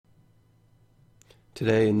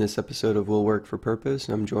Today, in this episode of Will Work for Purpose,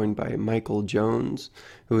 I'm joined by Michael Jones,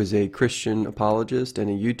 who is a Christian apologist and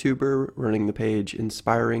a YouTuber running the page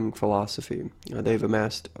Inspiring Philosophy. They've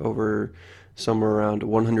amassed over somewhere around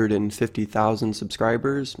 150,000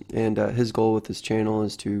 subscribers, and his goal with this channel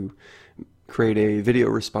is to create a video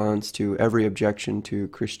response to every objection to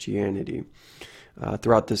Christianity.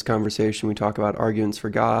 Throughout this conversation, we talk about arguments for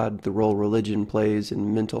God, the role religion plays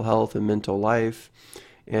in mental health and mental life,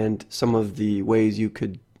 and some of the ways you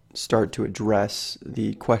could start to address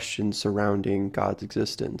the questions surrounding God's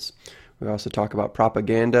existence. We also talk about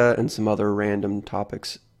propaganda and some other random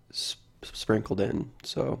topics sprinkled in.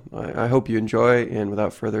 So I hope you enjoy, and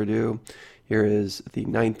without further ado, here is the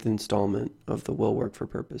 9th installment of the Will Work for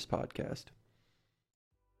Purpose podcast.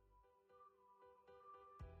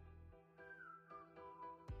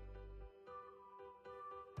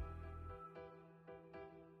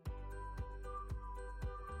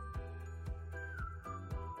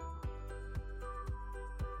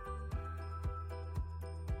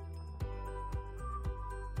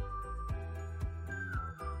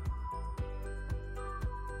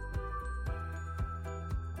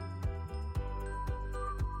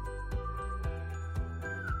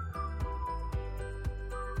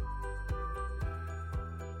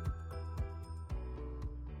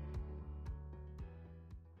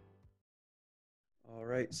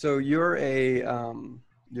 All right. So you're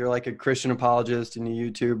like a Christian apologist and a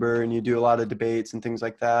YouTuber, and you do a lot of debates and things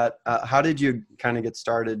like that. How did you kind of get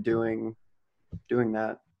started doing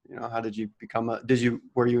that? How did you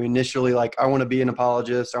were you initially like, I want to be an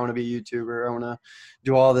apologist, I want to be a YouTuber, I want to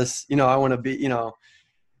do all this, I want to be,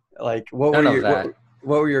 like what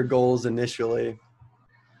were your goals initially?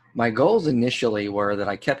 My goals initially were that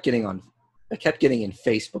I kept getting in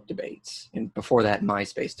Facebook debates, and before that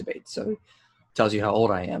MySpace debates. So tells you how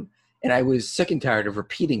old I am. And I was sick and tired of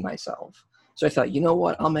repeating myself. So I thought, you know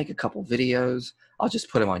what? I'll make a couple videos. I'll just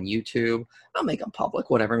put them on YouTube. I'll make them public,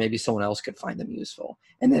 whatever. Maybe someone else could find them useful.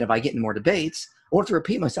 And then if I get in more debates, I won't have to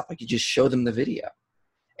repeat myself. I could just show them the video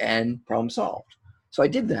and problem solved. So I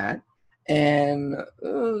did that. And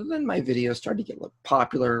then my videos started to get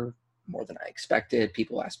popular, more than I expected.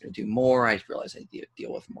 People asked me to do more. I realized I had to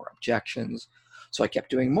deal with more objections. So I kept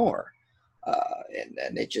doing more. And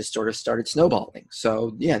then it just sort of started snowballing.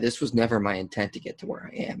 So yeah, this was never my intent to get to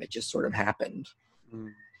where I am. It just sort of happened.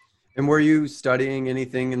 And were you studying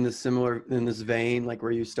anything in this vein? Like,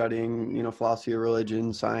 were you studying, philosophy of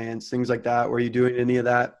religion, science, things like that? Were you doing any of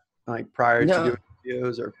that like prior to doing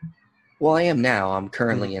videos? Or? Well, I am now. I'm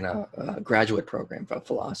currently in a graduate program for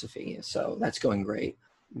philosophy. So that's going great.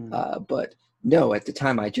 But no, at the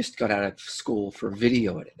time I just got out of school for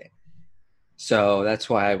video editing. So that's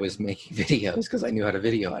why I was making videos, because I knew how to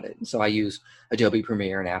video edit. And so I use Adobe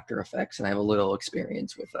Premiere and After Effects, and I have a little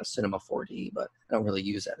experience with Cinema 4D, but I don't really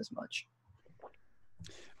use that as much.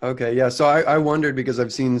 Okay, yeah. So I wondered, because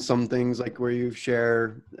I've seen some things like where you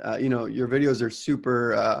share, your videos are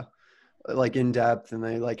super like in depth, and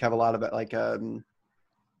they like have a lot of it, like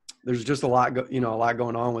there's just a lot going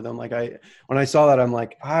on with them. Like when I saw that, I'm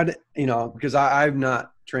like, because I've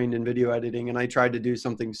not trained in video editing, and I tried to do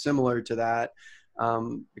something similar to that,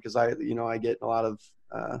 because I get a lot of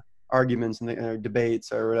arguments and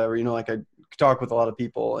debates or whatever, like I talk with a lot of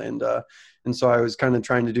people, and so I was kind of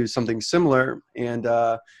trying to do something similar, and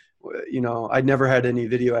I'd never had any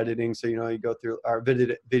video editing, so you go through our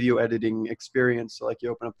video editing experience, so like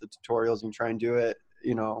you open up the tutorials and try and do it,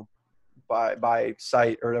 by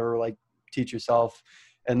sight or whatever, like teach yourself.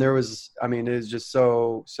 And there was, it was just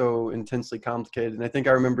so intensely complicated. And I think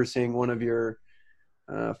I remember seeing one of your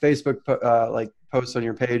Facebook like posts on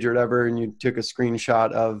your page or whatever, and you took a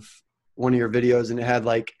screenshot of one of your videos, and it had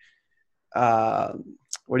like,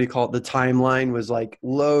 what do you call it? The timeline was like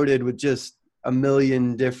loaded with just a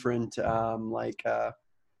million different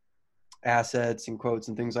assets and quotes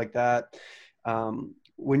and things like that.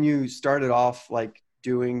 When you started off like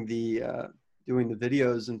doing the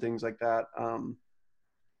videos and things like that,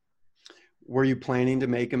 were you planning to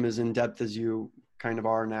make them as in depth as you kind of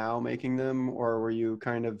are now making them, or were you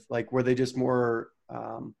kind of like, were they just more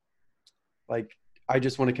like, I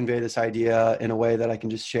just want to convey this idea in a way that I can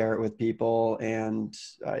just share it with people, and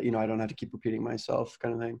I don't have to keep repeating myself,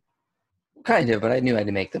 kind of thing? Kind of, but I knew I had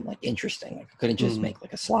to make them like interesting. Like I couldn't just make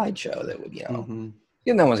like a slideshow that would,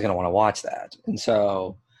 no one's going to want to watch that. And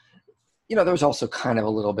so, there was also kind of a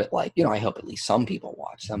little bit like, I hope at least some people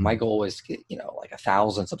watch them. My goal was to get, like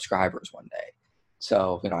 1,000 subscribers one day.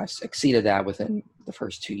 So, I exceeded that within the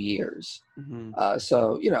first 2 years.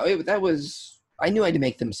 So, I knew I had to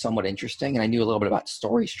make them somewhat interesting, and I knew a little bit about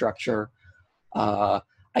story structure. I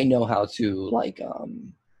know how to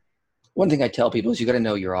one thing I tell people is you got to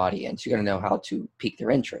know your audience. You got to know how to pique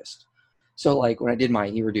their interest. So like when I did my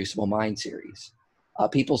Irreducible Mind series,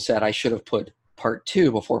 people said I should have put part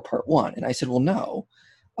 2 before part 1. And I said, well, no,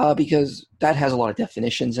 because that has a lot of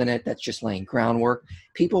definitions in it. That's just laying groundwork.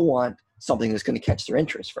 People want something that's going to catch their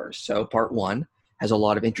interest first. So part 1 has a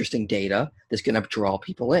lot of interesting data that's going to draw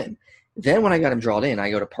people in. Then when I got them drawn in,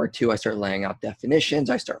 I go to part 2, I start laying out definitions.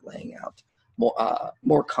 I start laying out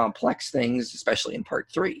more complex things, especially in part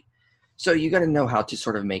 3. So you got to know how to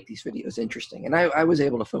sort of make these videos interesting. And I was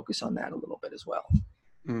able to focus on that a little bit as well.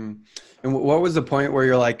 Mm. And what was the point where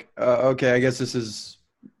you're like, okay, I guess this is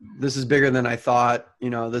bigger than I thought,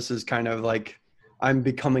 this is kind of like, I'm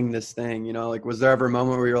becoming this thing, like, was there ever a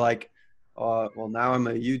moment where you're like, well, now I'm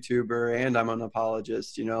a YouTuber and I'm an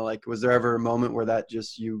apologist, like, was there ever a moment where that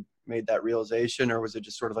just, you made that realization, or was it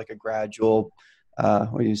just sort of like a gradual,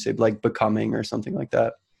 what do you say, like becoming or something like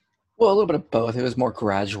that? Well, a little bit of both. It was more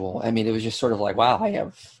gradual. I mean, it was just sort of like, wow, I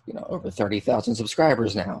have, over 30,000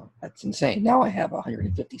 subscribers now. That's insane. Now I have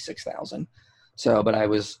 156,000. So, but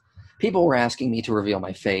people were asking me to reveal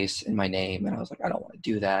my face and my name, and I was like, I don't want to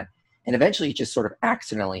do that. And eventually it just sort of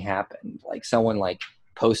accidentally happened. Like someone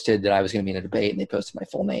posted that I was going to be in a debate, and they posted my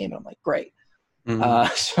full name, and I'm like, great.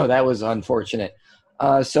 Mm-hmm. So that was unfortunate.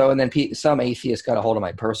 And then some atheists got a hold of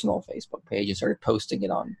my personal Facebook page and started posting it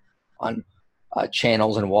on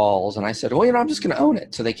channels and walls. And I said, well, I'm just going to own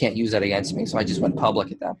it, so they can't use that against me. So I just went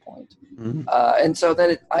public at that point. Mm-hmm. And so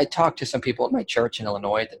then I talked to some people at my church in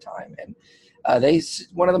Illinois at the time, and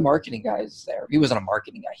one of the marketing guys there, he wasn't a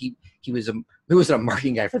marketing guy. He wasn't a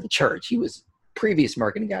marketing guy for the church. He was previous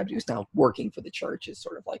marketing guy, but he was now working for the church as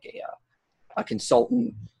sort of like a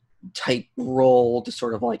consultant type role to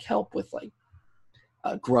sort of like help with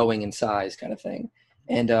growing in size kind of thing.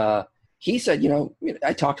 And he said,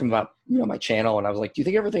 I talked to him about, my channel, and I was like, do you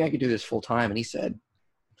think I could do this full time? And he said,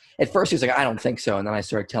 at first he was like, I don't think so. And then I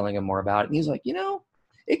started telling him more about it. And he's like,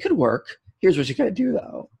 it could work. Here's what you got to do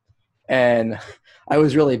though. And I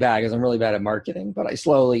was really bad because I'm really bad at marketing, but I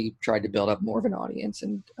slowly tried to build up more of an audience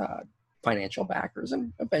and financial backers,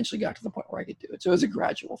 and eventually got to the point where I could do it. So it was a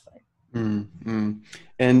gradual thing. Mm-hmm.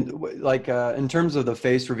 And in terms of the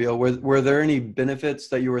face reveal, were there any benefits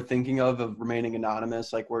that you were thinking of remaining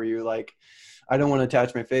anonymous? Like, were you like, I don't want to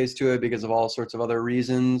attach my face to it because of all sorts of other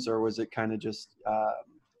reasons? Or was it kind of just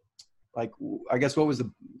I guess, what was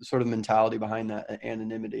the sort of mentality behind that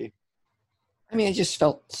anonymity? I mean, it just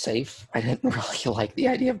felt safe. I didn't really like the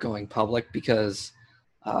idea of going public because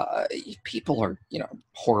people are,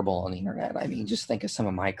 horrible on the internet. I mean, just think of some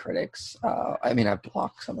of my critics. I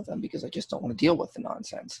blocked some of them because I just don't want to deal with the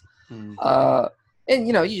nonsense. Mm. And,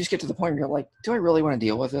 you just get to the point where you're like, do I really want to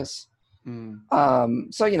deal with this?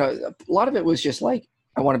 Mm. So, a lot of it was just like,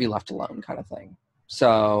 I want to be left alone kind of thing.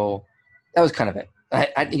 So that was kind of it.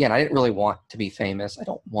 I didn't really want to be famous. I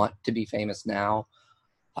don't want to be famous now.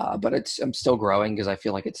 But I'm still growing because I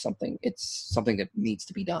feel like it's something that needs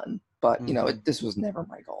to be done. But this was never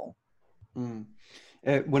my goal. Mm.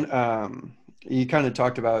 When you kind of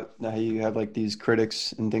talked about how you have like these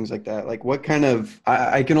critics and things like that, like what kind of,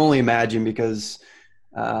 I can only imagine, because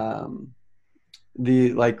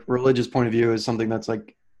the like religious point of view is something that's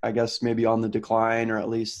like, I guess maybe on the decline, or at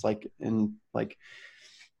least like in like,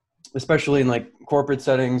 especially in like corporate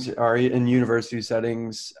settings or in university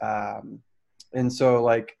settings. And so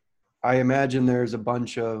like, I imagine there's a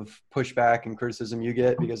bunch of pushback and criticism you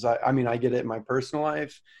get, because I get it in my personal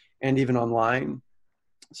life and even online.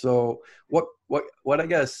 So what I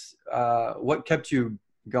guess, what kept you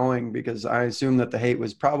going? Because I assume that the hate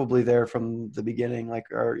was probably there from the beginning,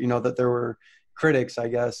 that there were critics, I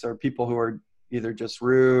guess, or people who are either just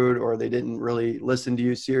rude, or they didn't really listen to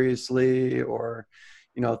you seriously, or,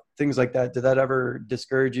 things like that. Did that ever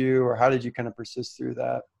discourage you, or how did you kind of persist through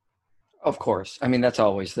that? Of course. I mean, that's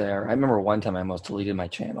always there. I remember one time I almost deleted my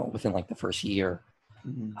channel within like the first year.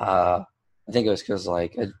 Mm-hmm. I think it was because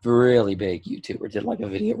like a really big YouTuber did like a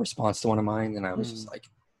video response to one of mine, and I was just like,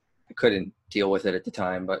 I couldn't deal with it at the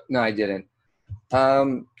time, but no, I didn't.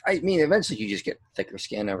 Eventually you just get thicker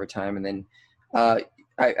skin over time. And then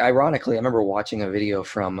ironically, I remember watching a video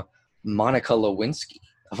from Monica Lewinsky,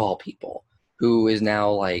 of all people, who is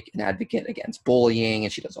now like an advocate against bullying,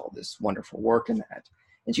 and she does all this wonderful work in that.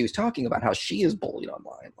 And she was talking about how she is bullied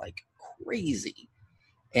online like crazy.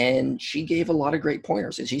 And she gave a lot of great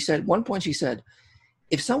pointers. And she said, one point she said,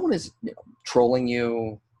 if someone is trolling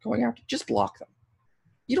you, going after, just block them.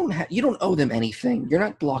 You don't owe them anything. You're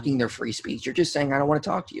not blocking their free speech. You're just saying, I don't want to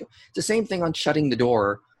talk to you. It's the same thing on shutting the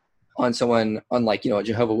door on someone, unlike, a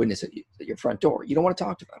Jehovah's Witness at your front door. You don't want to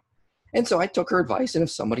talk to them. And so I took her advice. And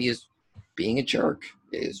if somebody is being a jerk,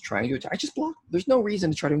 is trying to attack. I just block. There's no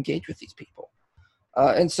reason to try to engage with these people.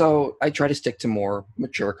 And so I try to stick to more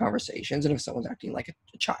mature conversations. And if someone's acting like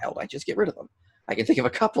a child, I just get rid of them. I can think of a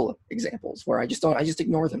couple of examples where I just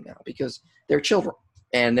ignore them now because they're children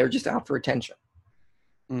and they're just out for attention.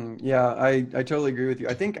 Yeah, I totally agree with you.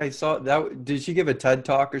 I think I saw that. Did she give a TED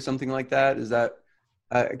talk or something like that? Is that,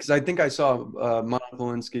 because I think I saw Monica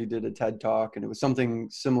Lewinsky did a TED talk and it was something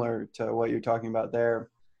similar to what you're talking about there.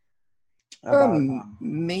 About,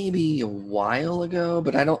 maybe a while ago,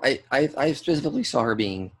 but I specifically saw her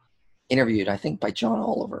being interviewed, I think by John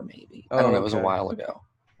Oliver, maybe. I don't know, it was a while ago.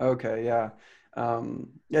 Okay, yeah.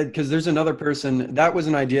 Yeah, because there's another person, that was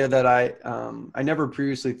an idea that I never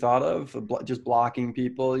previously thought of, just blocking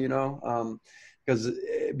people, you know,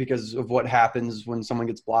 because of what happens when someone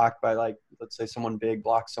gets blocked by, like, let's say someone big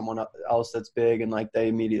blocks someone else that's big, and like they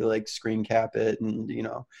immediately like screen cap it and, you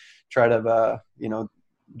know, try to you know,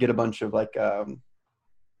 get a bunch of like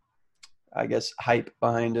I guess hype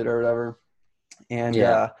behind it or whatever. And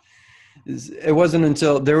it wasn't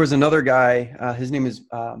until there was another guy, his name is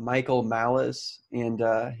Michael Malice, and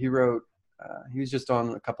he wrote he was just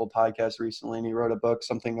on a couple of podcasts recently, and he wrote a book,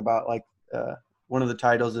 something about like one of the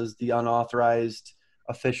titles is The Unauthorized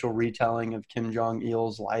Official Retelling of Kim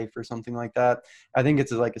Jong-il's Life or something like that. I think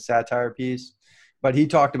it's like a satire piece, but he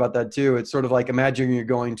talked about that too. It's sort of like, imagine you're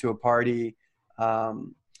going to a party,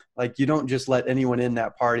 like you don't just let anyone in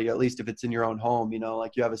that party, at least if it's in your own home, you know,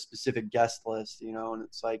 like you have a specific guest list, you know, and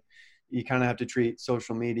it's like, you kind of have to treat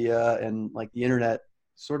social media and like the internet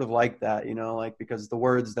sort of like that, you know, like, because the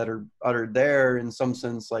words that are uttered there in some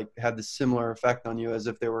sense, like have the similar effect on you as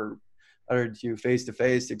if they were uttered to you face to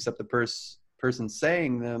face, except the person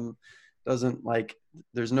saying them doesn't, like,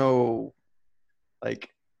 there's no, like,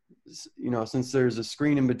 you know, since there's a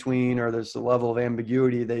screen in between or there's a level of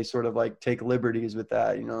ambiguity, they sort of like take liberties with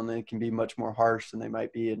that, you know, and they can be much more harsh than they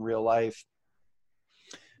might be in real life.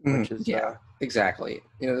 Which is, exactly.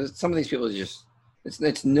 You know, some of these people just,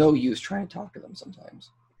 it's no use trying to talk to them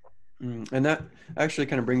sometimes. And that actually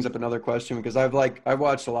kind of brings up another question, because I've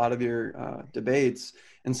watched a lot of your debates,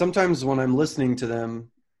 and sometimes when I'm listening to them,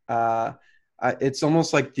 it's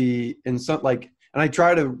almost like and I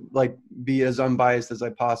try to like be as unbiased as I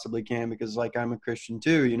possibly can, because like I'm a Christian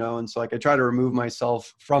too, you know, and so like I try to remove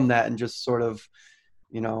myself from that and just sort of,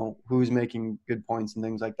 you know, who's making good points and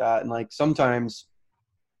things like that. And like sometimes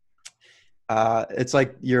it's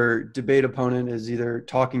like your debate opponent is either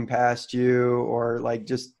talking past you or like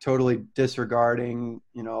just totally disregarding,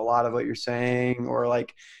 you know, a lot of what you're saying, or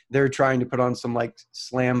like they're trying to put on some like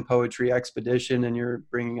slam poetry expedition and you're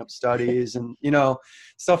bringing up studies and, you know,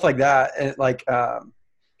 stuff like that. And like,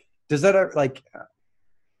 does that like,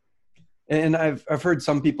 and I've heard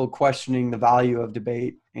some people questioning the value of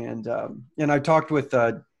debate, and I talked with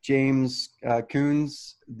James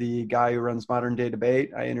Coons, the guy who runs Modern Day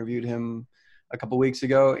Debate. I interviewed him a couple weeks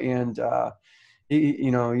ago, and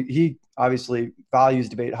he obviously values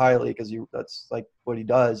debate highly, because that's like what he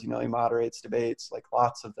does. You know, he moderates debates, like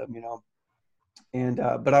lots of them. You know, and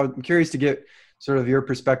but I'm curious to get sort of your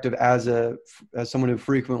perspective as someone who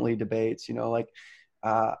frequently debates. You know, like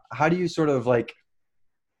how do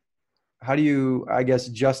you, I guess,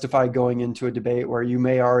 justify going into a debate where you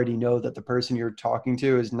may already know that the person you're talking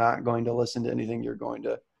to is not going to listen to anything you're going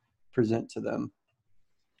to present to them?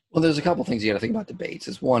 Well, there's a couple things you got to think about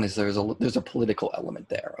debates. One is there's a political element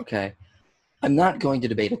there. Okay, I'm not going to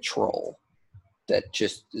debate a troll that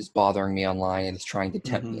just is bothering me online and is trying to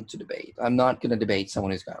tempt me into debate. I'm not going to debate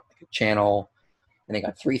someone who's got like a channel and they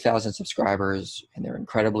got 3,000 subscribers and they're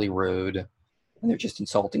incredibly rude and they're just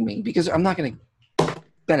insulting me, because I'm not going to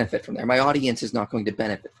benefit from that. My audience is not going to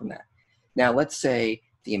benefit from that. Now, let's say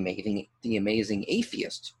the amazing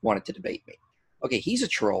atheist wanted to debate me. Okay, he's a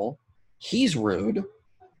troll. He's rude.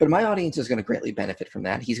 But my audience is going to greatly benefit from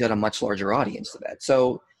that. He's got a much larger audience to that.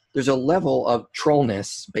 So there's a level of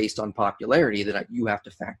trollness based on popularity that you have to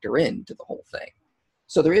factor into the whole thing.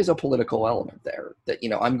 So there is a political element there that, you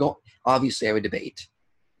know, obviously I would debate,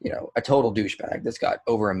 you know, a total douchebag that's got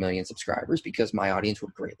over 1 million subscribers, because my audience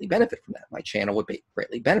would greatly benefit from that. My channel would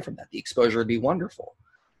greatly benefit from that. The exposure would be wonderful.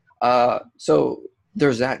 So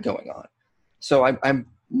there's that going on. So I'm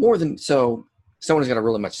more than so. Someone who's got a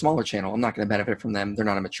really much smaller channel, I'm not going to benefit from them. They're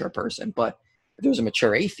not a mature person. But if there's a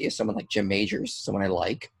mature atheist, someone like Jim Majors, someone I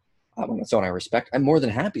like, someone I respect, I'm more than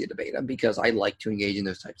happy to debate them, because I like to engage in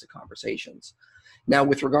those types of conversations. Now,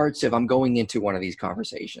 with regards to if I'm going into one of these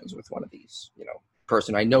conversations with one of these, you know,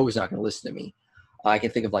 person I know is not going to listen to me, I can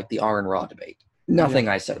think of like the Aaron Ra debate. Nothing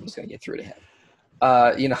I said was going to get through to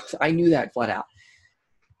him. You know, I knew that flat out.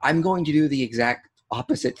 I'm going to do the exact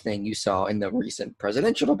opposite thing you saw in the recent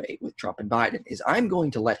presidential debate with Trump and Biden is I'm going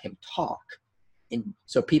to let him talk, and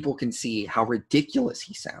so people can see how ridiculous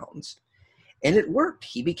he sounds. And it worked.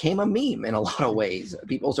 He became a meme in a lot of ways.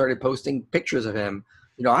 People started posting pictures of him.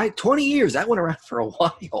 20 years, that went around for a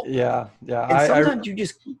while. Yeah. And sometimes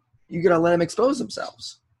you gotta let them expose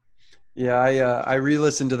themselves. Yeah, I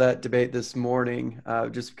re-listened to that debate this morning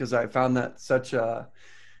just because I found that such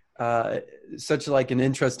like an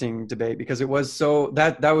interesting debate, because it was so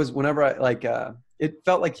that was whenever it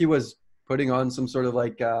felt like he was putting on some sort of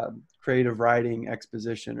like creative writing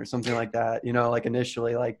exposition or something like that. Like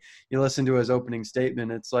initially, like you listen to his opening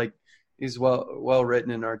statement, it's like he's well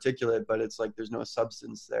written and articulate, but it's like there's no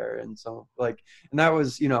substance there. And so and that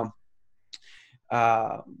was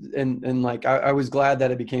and like I was glad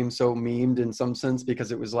that it became so memed in some sense,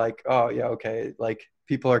 because it was like, oh yeah, okay, like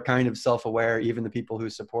people are kind of self-aware. Even the people who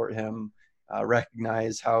support him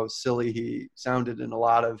recognize how silly he sounded in a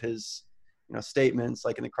lot of his statements,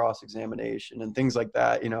 like in the cross-examination and things like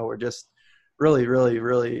that, were just really, really,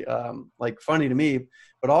 really like funny to me.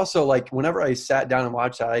 But also, like whenever I sat down and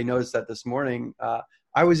watched that, I noticed that this morning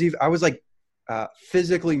I was like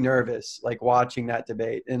physically nervous, like watching that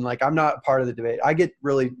debate. And like, I'm not part of the debate. I get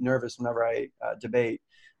really nervous whenever I debate,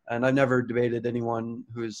 and I've never debated anyone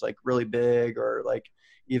who's like really big, or like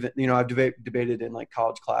even, I've debated in like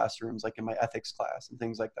college classrooms, like in my ethics class and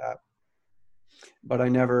things like that. But I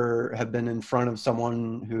never have been in front of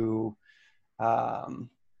someone who, I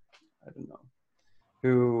don't know,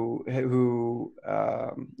 who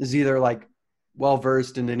is either like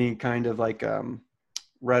well-versed in any kind of like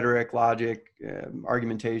rhetoric, logic,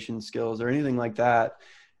 argumentation skills, or anything like that.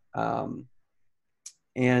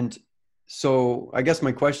 And so I guess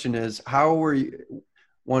my question is, how were you,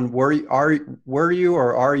 were you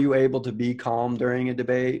or are you able to be calm during a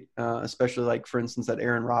debate, especially like, for instance, that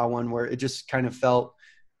Aaron Ra one, where it just kind of felt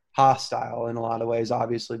hostile in a lot of ways,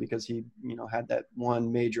 obviously, because he, had that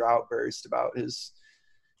one major outburst about his,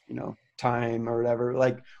 time or whatever.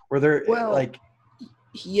 Like, were there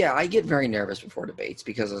yeah, I get very nervous before debates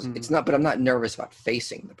because it's not, but I'm not nervous about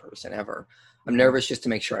facing the person ever. I'm nervous just to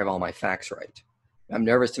make sure I have all my facts right. I'm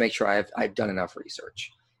nervous to make sure I've done enough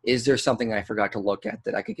research. Is there something I forgot to look at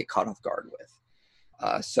that I could get caught off guard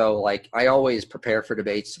with? So like, I always prepare for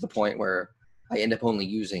debates to the point where I end up only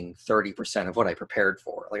using 30% of what I prepared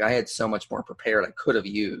for. Like, I had so much more prepared I could have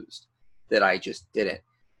used that I just didn't.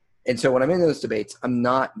 And so when I'm in those debates, I'm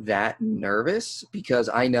not that nervous because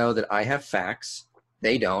I know that I have facts.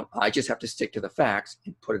 They don't. I just have to stick to the facts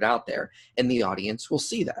and put it out there, and the audience will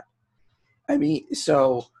see that. I mean,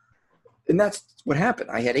 and that's what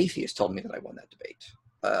happened. I had atheists told me that I won that debate.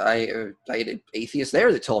 I had atheists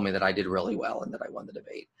there that told me that I did really well and that I won the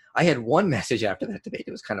debate. I had one message after that debate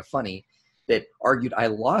that was kind of funny, that argued I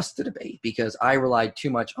lost the debate because I relied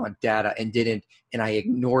too much on data and I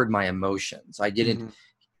ignored my emotions. I didn't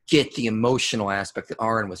get the emotional aspect that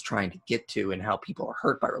Aaron was trying to get to and how people are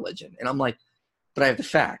hurt by religion. And I'm like, but I have the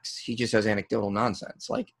facts. He just has anecdotal nonsense.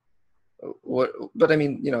 Like, what? But I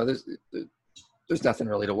mean, there's nothing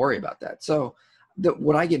really to worry about that. So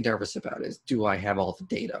what I get nervous about is, do I have all the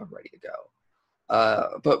data ready to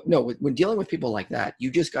go? But no, when dealing with people like that,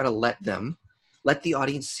 you just got to let the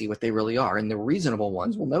audience see what they really are. And the reasonable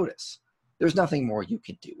ones will notice. There's nothing more you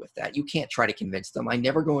can do with that. You can't try to convince them. I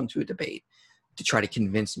never go into a debate to try to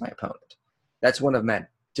convince my opponent. That's one of Matt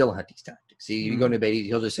Dillahunty's tactics. You go into debate,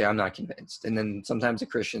 he'll just say, I'm not convinced. And then sometimes the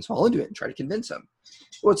Christians fall into it and try to convince him.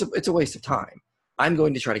 Well, it's a waste of time. I'm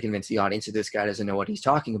going to try to convince the audience that this guy doesn't know what he's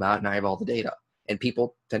talking about, and I have all the data. And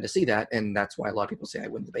people tend to see that, and that's why a lot of people say I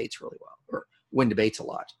win debates really well, or win debates a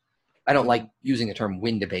lot. I don't like using the term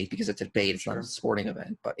win debate because it's a debate, it's not a sporting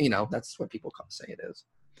event. But, that's what people say it is.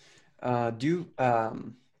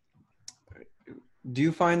 Do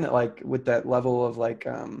you find that, like, with that level of, like,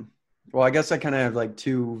 well, I guess I kind of have, like,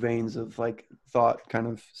 two veins of, like, thought kind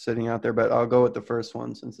of sitting out there, but I'll go with the first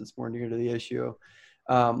one since it's more near to the issue.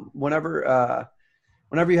 Whenever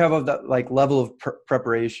you have that, like, level of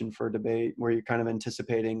preparation for a debate where you're kind of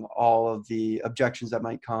anticipating all of the objections that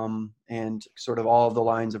might come and sort of all of the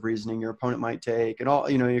lines of reasoning your opponent might take, and all,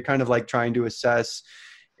 you're kind of like trying to assess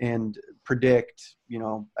and predict,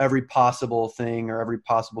 every possible thing or every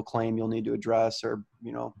possible claim you'll need to address or,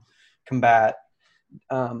 combat.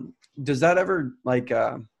 Does that ever, like,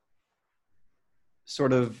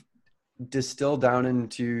 sort of distill down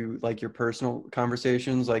into, like, your personal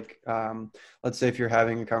conversations? Like, let's say if you're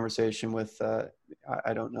having a conversation with,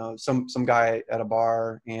 I don't know, some guy at a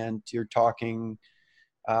bar, and you're talking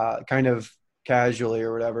kind of casually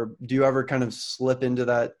or whatever, do you ever kind of slip into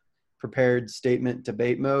that prepared statement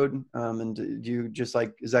debate mode? And do you just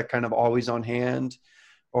like, is that kind of always on hand,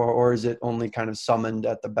 or is it only kind of summoned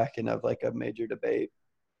at the beckon of like a major debate?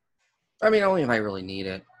 I mean, only if I really need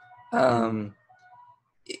it.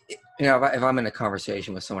 You know, if I'm in a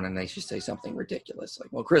conversation with someone and they just say something ridiculous, like,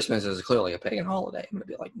 well, Christmas is clearly a pagan holiday, I'm going to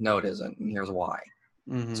be like, no, it isn't, and here's why.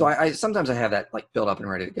 Mm-hmm. So I sometimes I have that like built up and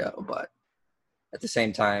ready to go, but at the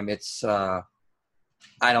same time, it's, I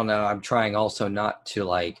don't know, I'm trying also not to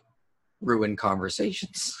like ruin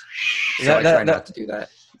conversations. So I try not to do that.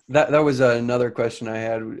 That was another question I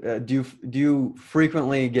had. Do you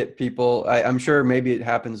frequently get people? I'm sure maybe it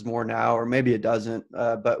happens more now, or maybe it doesn't.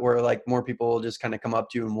 But where like more people just kind of come up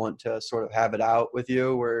to you and want to sort of have it out with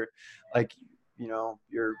you, where like, you know,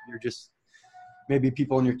 you're just, maybe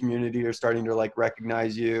people in your community are starting to like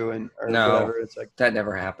recognize you and or no, whatever. It's like that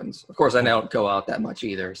never happens. Of course, I don't go out that much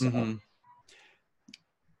either. So. Mm-hmm.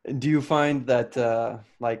 Do you find that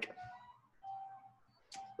like?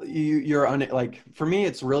 You're on it, like for me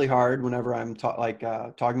it's really hard whenever I'm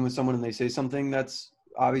talking with someone and they say something that's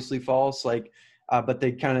obviously false, like but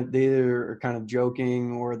they are kind of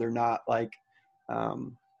joking, or they're not like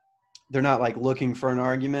looking for an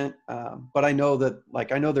argument, but I know that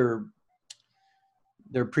like I know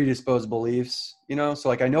their predisposed beliefs, you know, so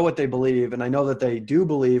like I know what they believe and I know that they do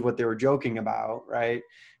believe what they were joking about, right?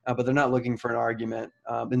 But they're not looking for an argument,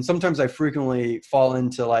 and sometimes I frequently fall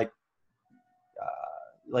into like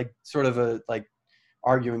sort of a like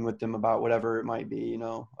arguing with them about whatever it might be, you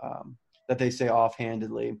know, that they say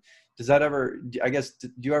offhandedly. Does that ever, I guess, do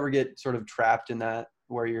you ever get sort of trapped in that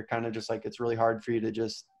where you're kind of just like, it's really hard for you to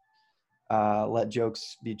just let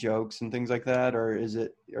jokes be jokes and things like that? Or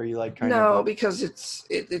are you like kind of? No, because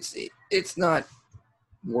it's not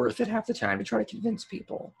worth it half the time to try to convince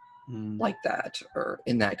people like that or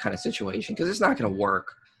in that kind of situation, because it's not going to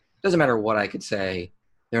work. It doesn't matter what I could say.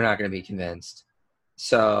 They're not going to be convinced.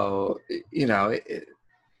 So, you know,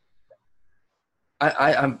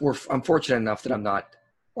 I'm fortunate enough that I'm not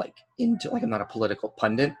like I'm not a political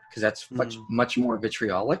pundit, because that's much more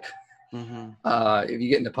vitriolic. Mm-hmm. If you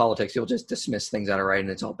get into politics, you'll just dismiss things out of right, and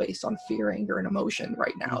it's all based on fear, anger, and emotion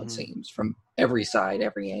right now, it seems, from every side,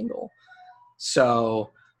 every angle. So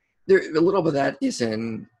a little bit of that is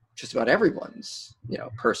in just about everyone's, you know,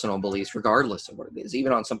 personal beliefs, regardless of what it is,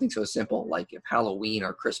 even on something so simple like if Halloween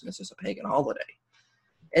or Christmas is a pagan holiday.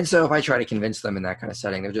 And so if I try to convince them in that kind of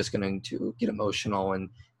setting, they're just going to get emotional and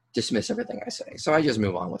dismiss everything I say. So I just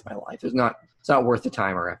move on with my life. It's not worth the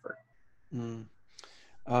time or effort.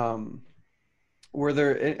 Were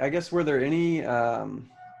there any,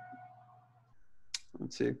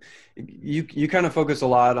 let's see, you kind of focus a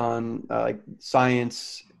lot on like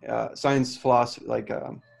science philosophy, like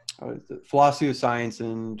philosophy of science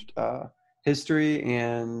and history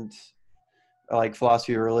and like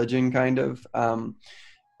philosophy of religion kind of.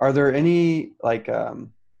 Are there any like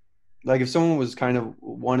if someone was kind of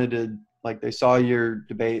wanted to, like they saw your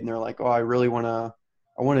debate and they're like, oh, I want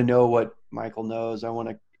to know what Michael knows. I want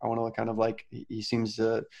to kind of like, he seems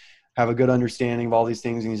to have a good understanding of all these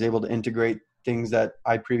things, and he's able to integrate things that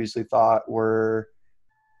I previously thought were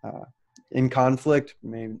in conflict,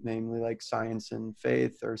 namely like science and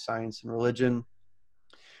faith or science and religion.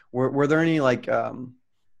 Were there any like, I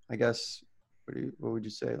guess, what would you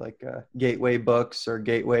say, like gateway books or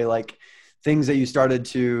gateway like things that you started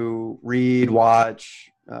to read, watch,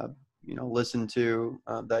 you know, listen to,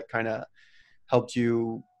 that kind of helped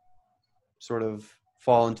you sort of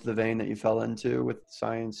fall into the vein that you fell into with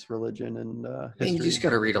science, religion, and history? You just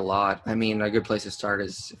got to read a lot. I mean, a good place to start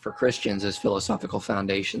is for Christians is Philosophical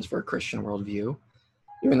Foundations for a Christian Worldview,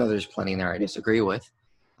 even though there's plenty in there I disagree with.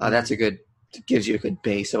 That's gives you a good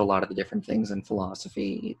base of a lot of the different things in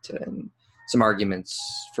philosophy and some arguments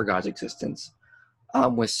for God's existence.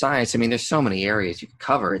 With science, I mean, there's so many areas you can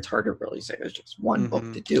cover. It's hard to really say there's just one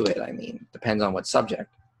book to do it. I mean, depends on what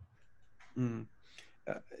subject.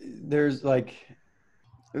 There's like,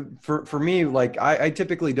 for me, like I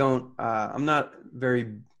typically don't, I'm not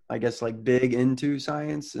very, I guess, like big into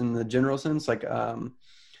science in the general sense, like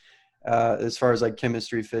as far as like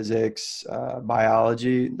chemistry, physics,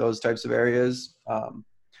 biology, those types of areas.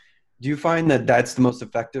 Do you find that that's the most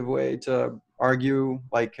effective way to argue,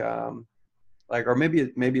 or maybe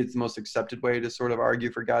it's the most accepted way to sort of argue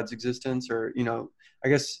for God's existence, or, you know, I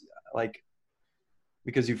guess like,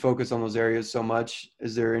 because you focus on those areas so much,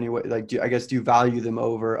 is there any way, like, do you value them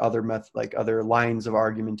over other like other lines of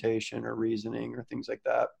argumentation or reasoning or things like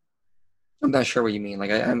that? I'm not sure what you mean. Like,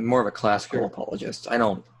 I'm more of a classical apologist. I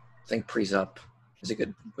don't think presup is a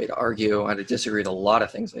good way to argue. I disagree with a lot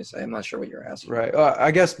of things they say. I'm not sure what you're asking. Right. I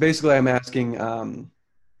guess basically I'm asking,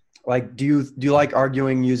 Like, do you like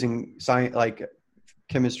arguing using science, like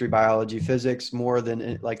chemistry, biology, physics more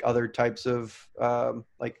than like other types of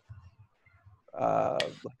like other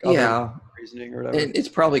Yeah, reasoning or whatever? and it's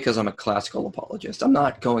probably because I'm a classical apologist. I'm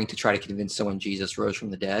not going to try to convince someone Jesus rose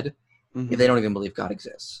from the dead if they Hmm. don't even believe God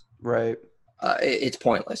exists. Right. It's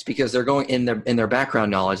pointless because they're going in their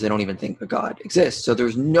background knowledge. They don't even think that God exists. So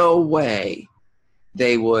there's no way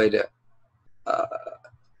they would uh,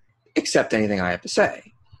 accept anything I have to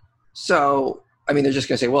say. So I mean, they're just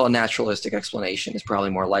going to say, well, a naturalistic explanation is probably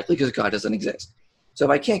more likely because God doesn't exist. So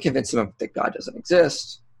if I can't convince them that God doesn't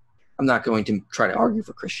exist, I'm not going to try to argue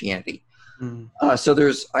for Christianity. Mm. So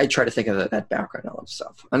I try to think of that background knowledge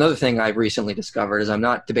stuff. Another thing I've recently discovered is I'm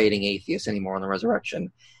not debating atheists anymore on the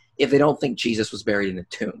resurrection if they don't think Jesus was buried in a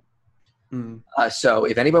tomb. Mm. So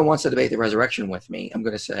if anyone wants to debate the resurrection with me, I'm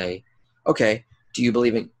going to say, okay, do you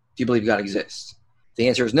believe God exists? If the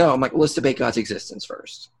answer is no, I'm like, well, let's debate God's existence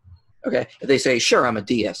first. Okay. If they say, sure, I'm a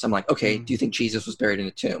deist, I'm like, okay, do you think Jesus was buried in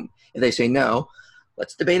a tomb? If they say no,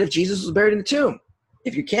 let's debate if Jesus was buried in a tomb.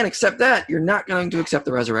 If you can't accept that, you're not going to accept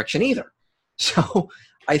the resurrection either. So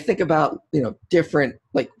I think about, different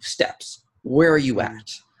like steps. Where are you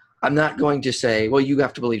at? I'm not going to say, well, you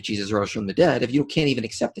have to believe Jesus rose from the dead if you can't even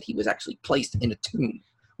accept that he was actually placed in a tomb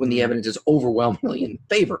when the evidence is overwhelmingly in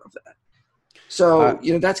favor of that. So,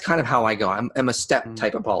 that's kind of how I go. I'm a step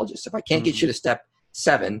type apologist. If I can't get you to step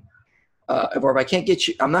 7, or if I can't get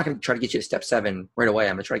you, I'm not going to try to get you to step 7 right away.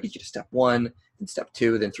 I'm going to try to get you to step 1, then step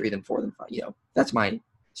 2, then 3, then 4, then 5. That's my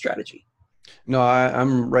strategy. No,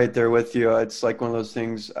 I'm right there with you. It's like one of those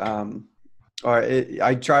things.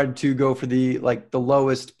 I tried to go for the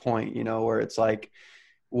lowest point, where it's like,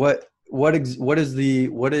 what is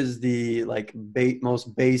the like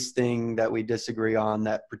most base thing that we disagree on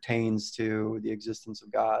that pertains to the existence of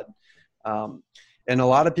God. And a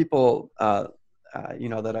lot of people,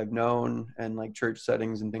 that I've known and like church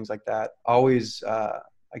settings and things like that always, I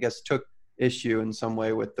guess, took issue in some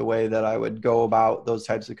way with the way that I would go about those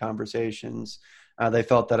types of conversations. They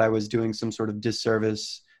felt that I was doing some sort of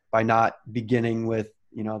disservice by not beginning with,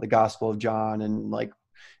 the Gospel of John. And like,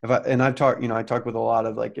 I talked with a lot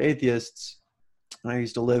of like atheists, and I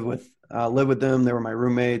used to live with them. They were my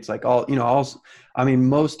roommates, like because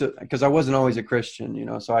I wasn't always a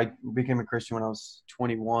Christian, so I became a Christian when I was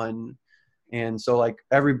 21. And so like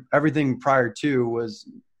everything prior to was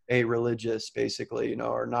a religious, basically,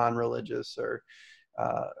 or non-religious, or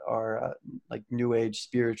like new age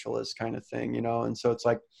spiritualist kind of thing, and so it's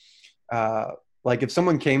like if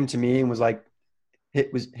someone came to me and was like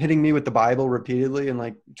was hitting me with the Bible repeatedly and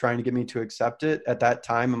like trying to get me to accept it at that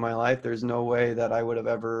time in my life, there's no way that I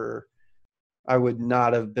would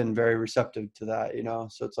not have been very receptive to that,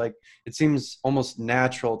 so it's like it seems almost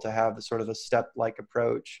natural to have a sort of a step-like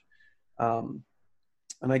approach.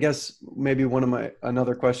 And I guess maybe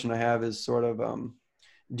another question I have is sort of,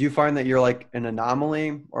 do you find that you're like an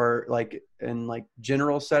anomaly or like in like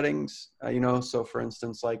general settings, so for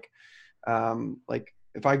instance, like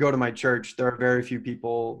if I go to my church, there are very few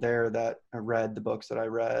people there that have read the books that I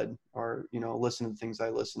read or, listen to the things I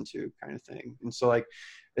listen to kind of thing. And so like,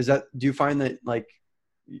 do you find that like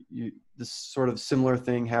this sort of similar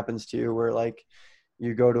thing happens to you where like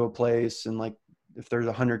you go to a place and like, if there's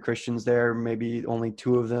 100 Christians there, maybe only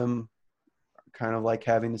 2 of them are kind of like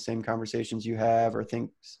having the same conversations you have or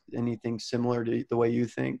think anything similar to the way you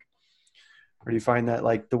think? Or do you find that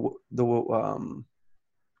like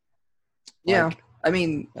yeah, I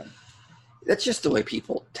mean, that's just the way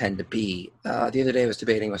people tend to be. The other day I was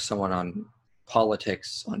debating with someone on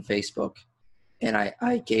politics on Facebook, and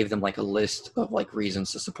I gave them like a list of like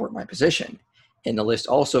reasons to support my position. And the list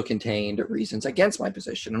also contained reasons against my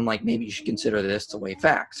position. I'm like, maybe you should consider this to weigh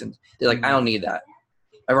facts. And they're like, I don't need that.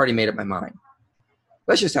 I've already made up my mind.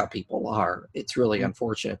 That's just how people are. It's really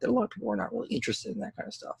unfortunate that a lot of people are not really interested in that kind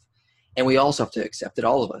of stuff. And we also have to accept that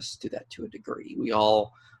all of us do that to a degree. We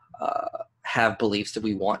all have beliefs that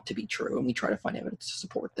we want to be true, and we try to find evidence to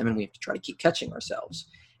support them, and we have to try to keep catching ourselves.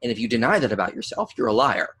 And if you deny that about yourself, you're a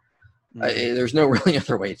liar. There's no really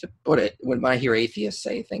other way to put it. When I hear atheists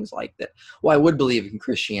say things like that, well, I would believe in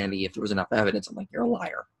Christianity if there was enough evidence, I'm like, you're a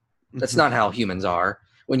liar. That's not how humans are.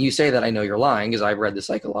 When you say that, I know you're lying because I've read the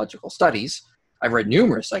psychological studies. I've read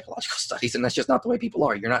numerous psychological studies, and that's just not the way people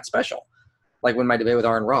are. You're not special. Like when my debate with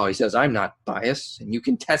Aaron Raw, he says, I'm not biased, and you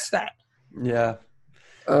can test that. Yeah.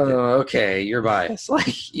 Okay, you're biased. Like,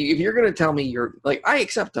 if you're going to tell me you're, like, I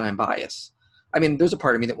accept that I'm biased. I mean, there's a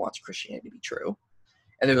part of me that wants Christianity to be true.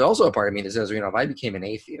 And there's also a part of me that says, if I became an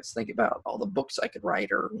atheist, think about all the books I could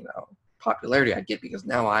write or, popularity I'd get because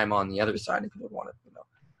now I'm on the other side and people would want to,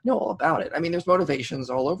 know all about it. I mean, there's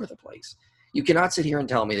motivations all over the place. You cannot sit here and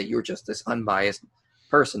tell me that you're just this unbiased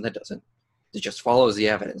person that just follows the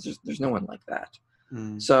evidence. There's no one like that.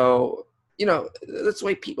 So, that's the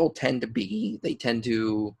way people tend to be. They tend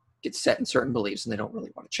to get set in certain beliefs and they don't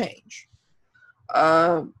really want to change.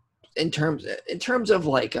 In terms of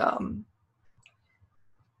like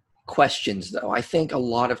questions, though, I think a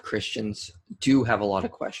lot of Christians do have a lot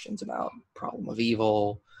of questions about problem of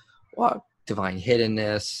evil, divine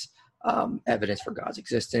hiddenness, evidence for God's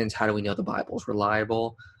existence. How do we know the Bible is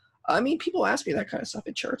reliable? I mean, people ask me that kind of stuff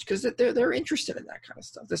at church because they're interested in that kind of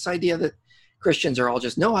stuff. This idea that Christians are all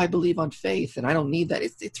just, no, I believe on faith and I don't need that.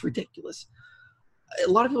 It's ridiculous. A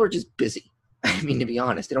lot of people are just busy. I mean, to be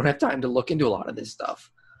honest, they don't have time to look into a lot of this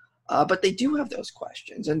stuff. But they do have those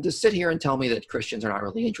questions. And to sit here and tell me that Christians are not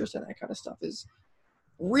really interested in that kind of stuff is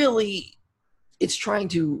really, it's trying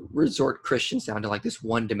to resort Christians down to like this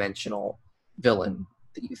one-dimensional villain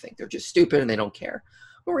that you think they're just stupid and they don't care.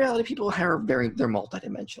 But in reality, people they're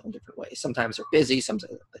multidimensional in different ways. Sometimes they're busy,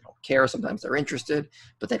 sometimes they don't care, sometimes they're interested,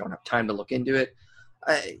 but they don't have time to look into it.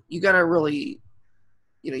 You got to really,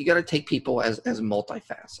 you got to take people as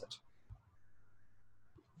multifaceted.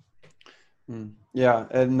 Yeah,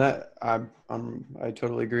 and that I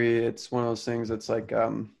totally agree. It's one of those things that's like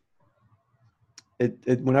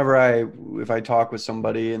if I talk with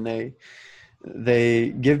somebody and they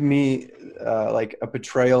give me like a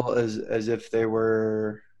portrayal as if they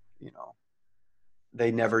were,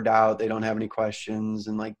 they never doubt, they don't have any questions,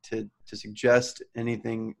 and like to suggest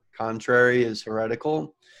anything contrary is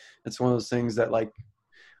heretical. It's one of those things that like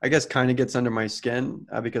I guess kind of gets under my skin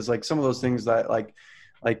because like some of those things that like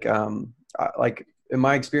in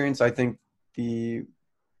my experience, I think the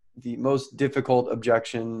most difficult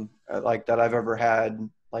objection like that I've ever had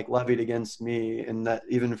like levied against me, and that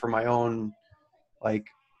even for my own like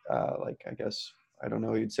I guess I don't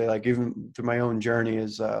know what you'd say, like even through my own journey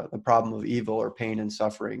is the problem of evil or pain and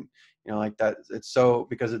suffering. Like that it's so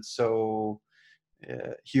because it's so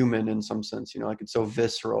human in some sense. Like it's so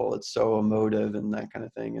visceral, it's so emotive and that kind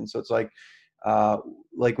of thing. And so it's like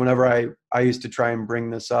whenever I used to try and bring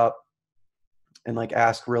this up and like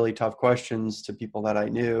ask really tough questions to people that I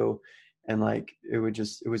knew, and like it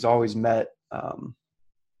was always met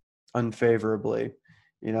unfavorably,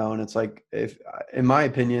 and it's like, if in my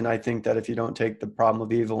opinion, I think that if you don't take the problem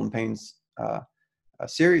of evil and pain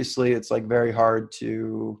seriously, it's like very hard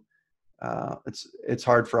to it's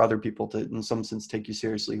hard for other people to in some sense take you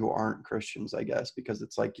seriously who aren't Christians, I guess, because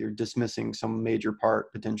it's like you're dismissing some major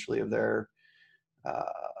part potentially of their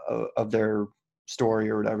story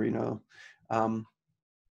or whatever.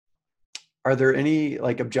 Are there any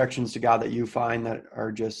like objections to God that you find that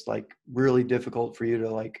are just like really difficult for you to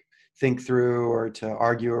like think through or to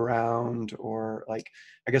argue around, or like,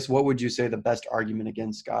 I guess, what would you say the best argument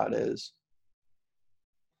against God is?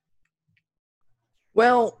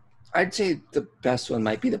 Well, I'd say the best one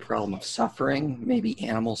might be the problem of suffering, maybe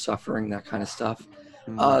animal suffering, that kind of stuff.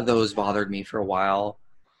 Those bothered me for a while.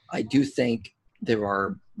 I do think the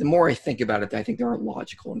more I think about it, I think there are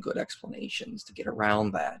logical and good explanations to get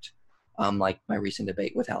around that. Like my recent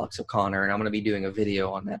debate with Alex O'Connor, and I'm going to be doing a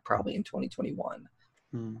video on that probably in 2021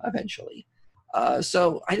 eventually.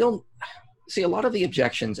 So I don't see a lot of the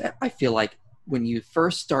objections. I feel like when you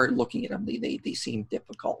first start looking at them, they seem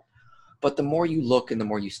difficult. But the more you look and the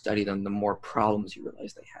more you study them, the more problems you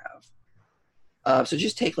realize they have. So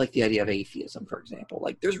just take like the idea of atheism, for example.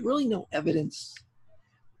 Like there's really no evidence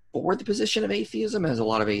for the position of atheism, as a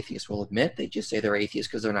lot of atheists will admit. They just say they're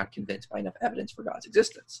atheists because they're not convinced by enough evidence for God's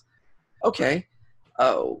existence. Okay,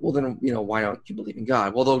 well then, why don't you believe in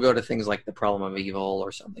God? Well, they'll go to things like the problem of evil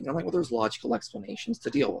or something. I'm like, well, there's logical explanations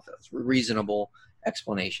to deal with those, reasonable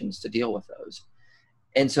explanations to deal with those.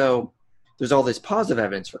 And so there's all this positive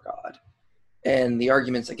evidence for God, and the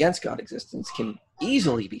arguments against God's existence can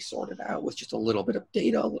easily be sorted out with just a little bit of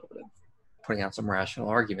data, a little bit of putting out some rational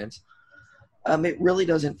arguments. It really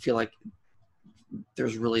doesn't feel like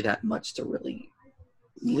there's really that much to really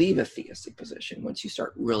leave a theistic position once you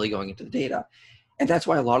start really going into the data. And that's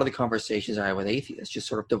why a lot of the conversations I have with atheists just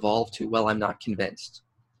sort of devolve to, well, I'm not convinced.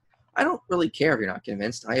 I don't really care if you're not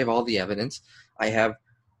convinced. I have all the evidence. I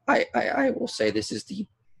will say this is the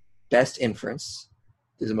best inference.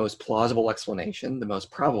 This is the most plausible explanation, the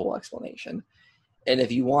most probable explanation. And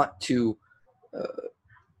if you want to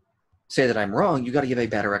say that I'm wrong, you got to give a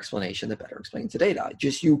better explanation that better explains the data.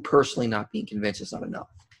 Just you personally not being convinced is not enough.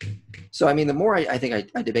 So, I mean, the more I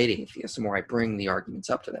think I debate atheists, the more I bring the arguments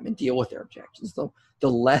up to them and deal with their objections, the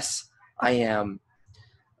less I am,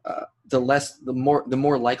 the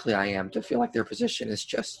more likely I am to feel like their position is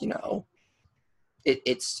just,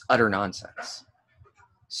 it's utter nonsense.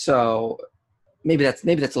 So maybe that's a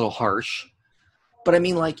little harsh, But I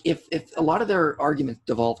mean, like, if a lot of their arguments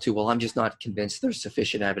devolve to, well, I'm just not convinced there's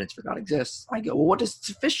sufficient evidence for God exists, I go, well, what does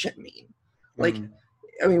sufficient mean? Like,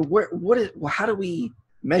 I mean, how do we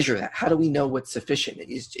measure that? How do we know what's sufficient?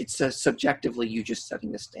 It's subjectively you just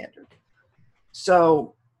setting the standard.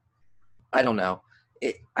 So, I don't know.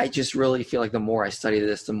 I just really feel like the more I study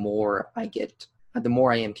this, the more I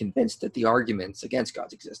am convinced that the arguments against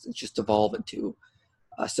God's existence just evolve into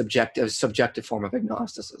a subjective form of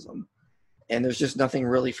agnosticism. And there's just nothing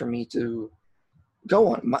really for me to go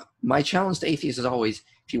on. My challenge to atheists is always,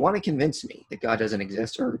 if you want to convince me that God doesn't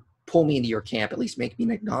exist or pull me into your camp, at least make me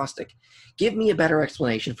an agnostic, give me a better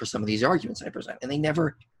explanation for some of these arguments I present. And they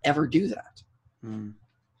never, ever do that.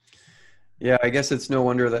 Yeah, I guess it's no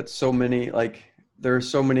wonder that so many, like, there are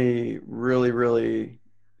so many really, really,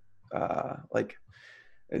 like,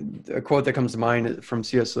 a quote that comes to mind from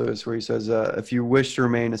C.S. Lewis where he says, if you wish to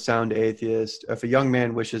remain a sound atheist, if a young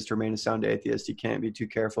man wishes to remain a sound atheist, he can't be too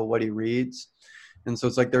careful what he reads. And so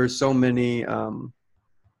it's like there's so many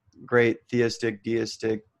great theistic,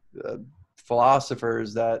 deistic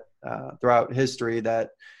philosophers that throughout history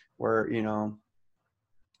that were,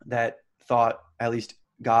 that thought at least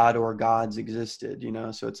God or gods existed,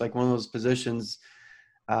 So it's like one of those positions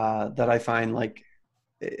that I find like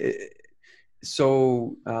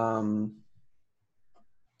so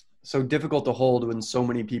difficult to hold when so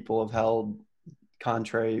many people have held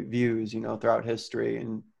contrary views, throughout history,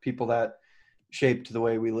 and people that shaped the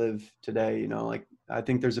way we live today. Like I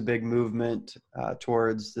think there's a big movement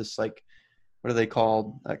towards this, like, what are they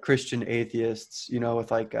called? Christian atheists,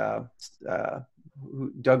 with like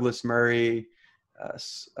Douglas Murray.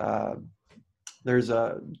 There's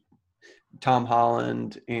Tom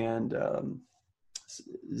Holland and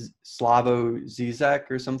Slavoj Zizek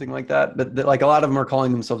or something like that. But like a lot of them are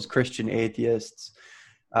calling themselves Christian atheists.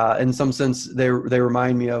 In some sense, they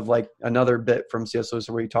remind me of like another bit from C.S. Lewis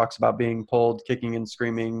where he talks about being pulled, kicking and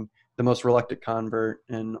screaming, the most reluctant convert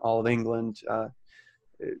in all of England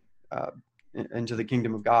into the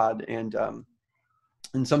kingdom of God. And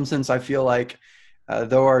in some sense, I feel like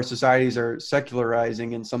though our societies are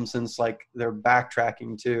secularizing, in some sense, like they're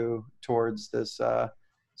backtracking towards this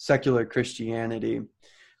secular Christianity.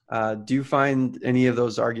 Do you find any of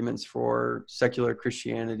those arguments for secular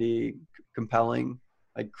Christianity compelling?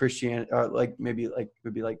 Like Christianity, or like maybe like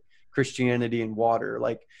would be like Christianity and water.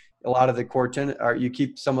 Like a lot of the core you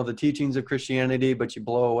keep some of the teachings of Christianity, but you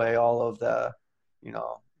blow away all of the,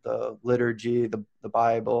 the liturgy, the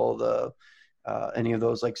Bible, any of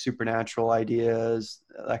those like supernatural ideas,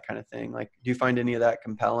 that kind of thing. Like, do you find any of that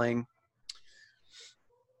compelling?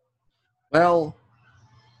 Well,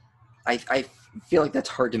 I feel like that's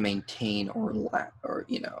hard to maintain or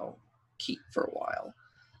keep for a while.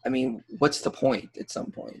 I mean, what's the point at some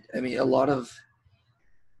point? I mean,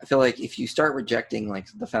 I feel like if you start rejecting like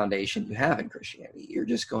the foundation you have in Christianity, you're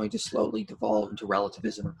just going to slowly devolve into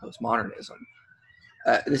relativism or postmodernism.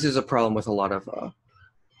 This is a problem with a lot of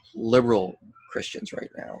liberal Christians right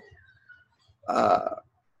now.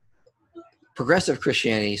 Progressive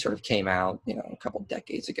Christianity sort of came out, a couple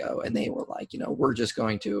decades ago, and they were like,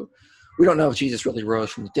 we don't know if Jesus really rose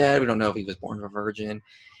from the dead. We don't know if he was born of a virgin.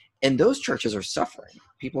 And those churches are suffering.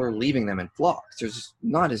 People are leaving them in flocks. There's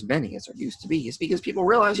not as many as there used to be. It's because people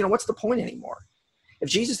realize, what's the point anymore? If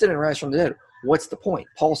Jesus didn't rise from the dead, what's the point?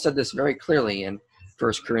 Paul said this very clearly in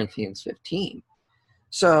 1 Corinthians 15.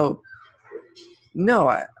 So,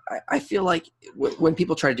 no, I feel like when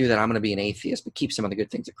people try to do that, I'm going to be an atheist, but keep some of the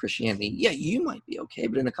good things of Christianity. Yeah, you might be okay,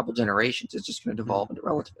 but in a couple generations, it's just going to devolve into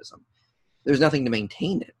relativism. There's nothing to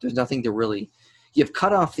maintain it. There's nothing to really, you've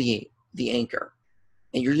cut off the anchor,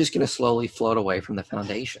 and you're just going to slowly float away from the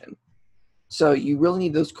foundation. So you really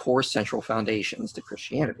need those core central foundations to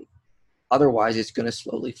Christianity. Otherwise, it's going to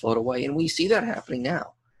slowly float away. And we see that happening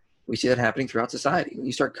now. We see that happening throughout society. When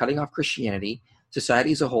you start cutting off Christianity,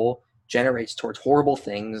 society as a whole generates towards horrible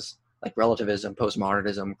things like relativism,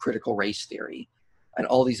 postmodernism, critical race theory, and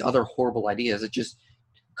all these other horrible ideas that just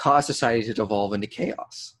cause society to devolve into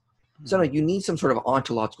chaos. So no, you need some sort of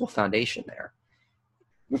ontological foundation there.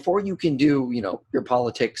 Before you can do, your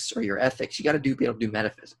politics or your ethics, you got to be able to do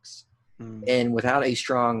metaphysics. And without a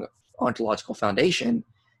strong ontological foundation,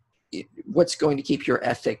 what's going to keep your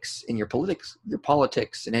ethics and your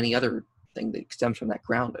politics and any other thing that stems from that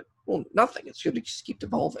grounded? Well, nothing. It's going to just keep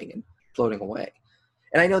devolving and floating away.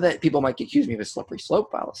 And I know that people might accuse me of a slippery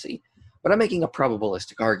slope fallacy, but I'm making a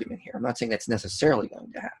probabilistic argument here. I'm not saying that's necessarily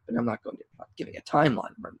going to happen. I'm not giving a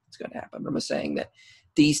timeline where it's going to happen. But I'm just saying that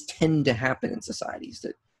these tend to happen in societies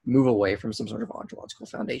that move away from some sort of ontological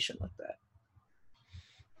foundation like that.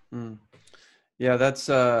 Yeah, that's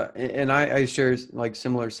and I share like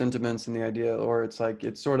similar sentiments in the idea, or it's like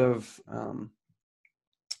it's sort of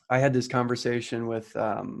I had this conversation with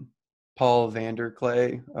Paul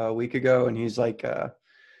Vanderklay a week ago, and he's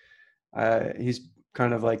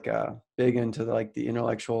kind of like big into like the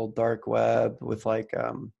intellectual dark web with like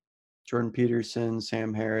Jordan Peterson,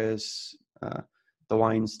 Sam Harris, the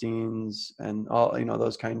Weinsteins, and all, you know,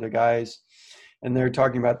 those kind of guys. And they're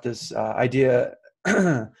talking about this idea,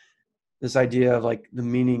 this idea of like the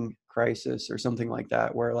meaning crisis or something like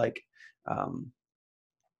that, where like, and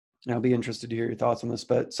I'll be interested to hear your thoughts on this,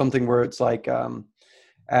 but something where it's like,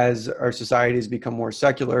 as our societies become more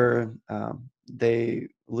secular, they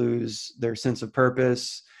lose their sense of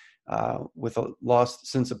purpose. With a lost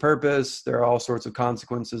sense of purpose, there are all sorts of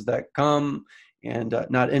consequences that come, and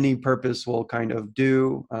not any purpose will kind of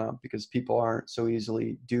do, because people aren't so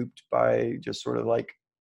easily duped by just sort of like,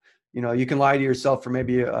 you know, you can lie to yourself for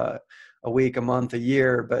maybe a week, a month, a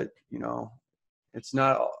year, but you know, it's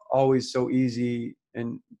not always so easy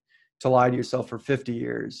and to lie to yourself for 50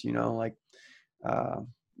 years, you know, like,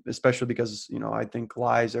 especially because, you know, I think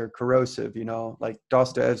lies are corrosive, you know, like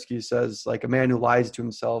Dostoevsky says, like a man who lies to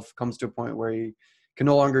himself comes to a point where he can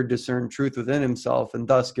no longer discern truth within himself, and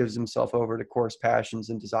thus gives himself over to coarse passions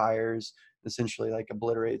and desires, essentially like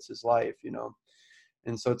obliterates his life, you know.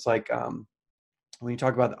 And so it's like, when you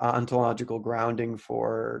talk about the ontological grounding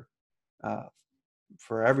for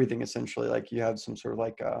everything, essentially, like you have some sort of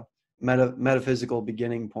like a metaphysical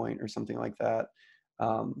beginning point or something like that.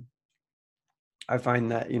 I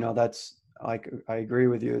find that, you know, that's like, I agree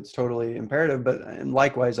with you. It's totally imperative, but and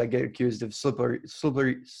likewise, I get accused of slippery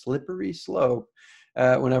slope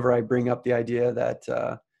whenever I bring up the idea that,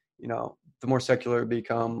 you know, the more secular we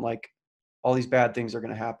become, like all these bad things are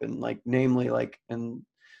going to happen, like namely like in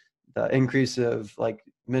the increase of like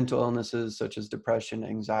mental illnesses such as depression,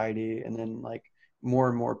 anxiety, and then like more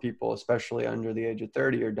and more people, especially under the age of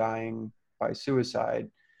 30, are dying by suicide.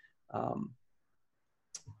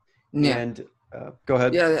 Yeah. And go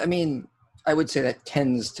ahead. Yeah, I mean, I would say that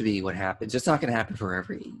tends to be what happens. It's not going to happen for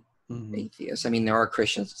every atheist. I mean, there are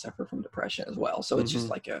Christians that suffer from depression as well. So it's just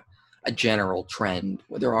like a general trend.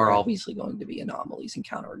 There are obviously going to be anomalies and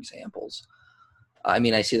counterexamples. I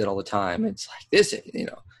mean, I see that all the time. It's like this, you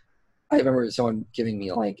know, I remember someone giving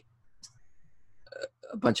me like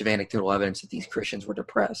a bunch of anecdotal evidence that these Christians were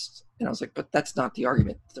depressed. And I was like, but that's not the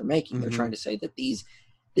argument that they're making. They're trying to say that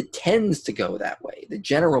it tends to go that way. The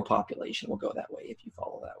general population will go that way if you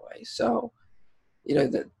follow that way. So, you know,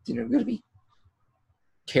 we're going to be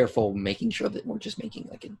careful making sure that we're just making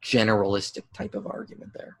like a generalistic type of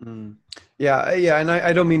argument there. Yeah. And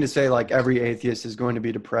I don't mean to say like every atheist is going to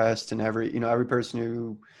be depressed, and every person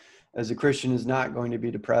who as a Christian is not going to be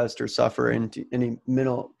depressed or suffer any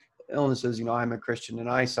mental illnesses. You know, I'm a Christian and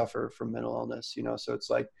I suffer from mental illness, you know, so it's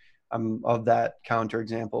like I'm of that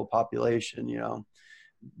counterexample population, you know.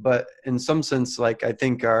 But in some sense, like I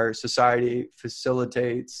think our society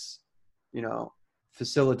facilitates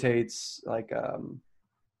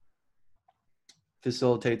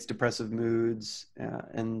depressive moods,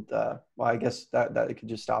 and well, I guess that it could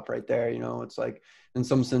just stop right there. You know, it's like in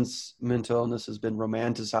some sense, mental illness has been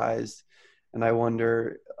romanticized, and I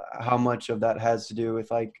wonder how much of that has to do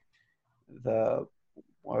with like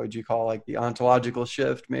what would you call like the ontological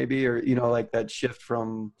shift, maybe, or you know, like that shift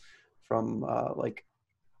from like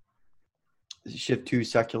shift to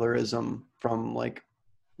secularism from like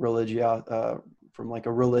from like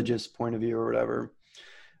a religious point of view or whatever.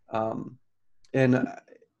 And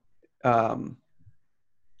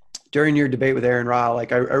during your debate with Aaron Ra,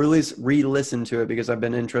 like I really re-listened to it because I've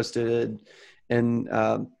been interested in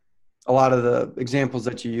a lot of the examples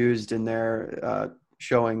that you used in there,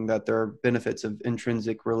 showing that there are benefits of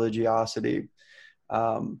intrinsic religiosity.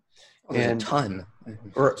 And a ton.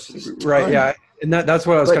 Right. Yeah. And that's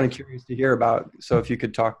what I was kind of curious to hear about. So if you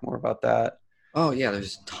could talk more about that. Oh yeah,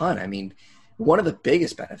 there's a ton. I mean, one of the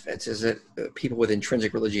biggest benefits is that people with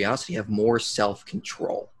intrinsic religiosity have more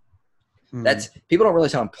self-control. People don't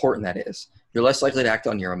realize how important that is. You're less likely to act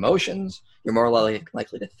on your emotions. You're more likely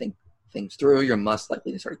to think things through. You're less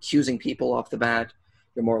likely to start accusing people off the bat.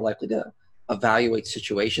 You're more likely to evaluate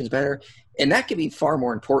situations better. And that can be far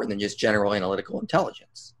more important than just general analytical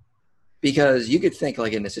intelligence. Because you could think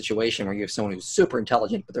like in a situation where you have someone who's super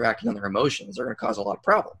intelligent, but they're acting on their emotions, they're going to cause a lot of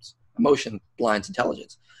problems. Emotion blinds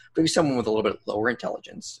intelligence. But if you're someone with a little bit lower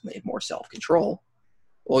intelligence, and they have more self-control,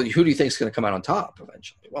 well, who do you think is going to come out on top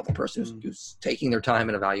eventually? Well, the person who's taking their time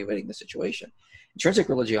and evaluating the situation. Intrinsic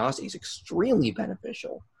religiosity is extremely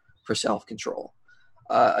beneficial for self-control.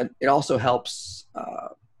 It also helps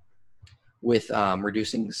with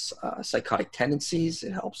reducing psychotic tendencies.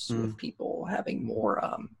 It helps with people having more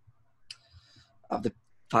of the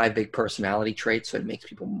 5 big personality traits. So it makes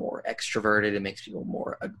people more extroverted. It makes people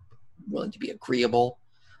more willing to be agreeable.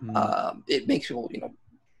 It makes people,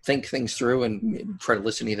 think things through and try to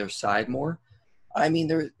listen to either side more. I mean,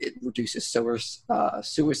 it reduces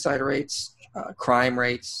suicide rates, crime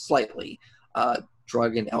rates slightly,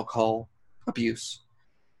 drug and alcohol abuse.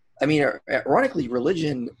 I mean, ironically,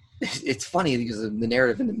 religion, it's funny because the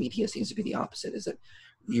narrative in the media seems to be the opposite, is that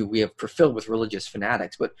we are filled with religious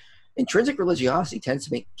fanatics, but intrinsic religiosity tends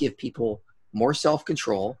to give people more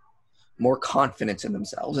self-control, more confidence in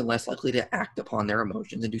themselves, and less likely to act upon their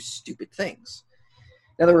emotions and do stupid things.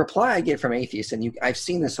 Now, the reply I get from atheists, and I've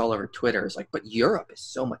seen this all over Twitter, is like, but Europe is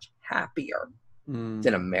so much happier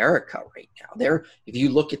than America right now. If you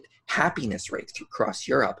look at happiness rates across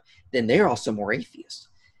Europe, then they're also more atheist.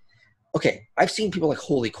 Okay, I've seen people like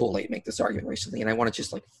Holy Kool-Aid make this argument recently, and I want to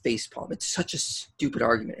just like facepalm. It's such a stupid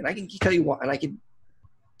argument, and I can tell you why, and I can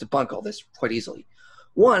debunk all this quite easily.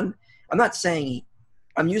 One, I'm not saying,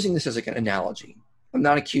 I'm using this as like an analogy. I'm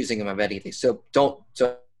not accusing him of anything. So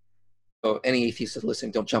any atheists that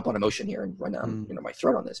listening, don't jump on emotion here and run down my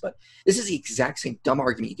throat on this. But this is the exact same dumb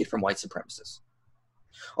argument you get from white supremacists.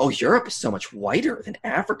 Oh, Europe is so much whiter than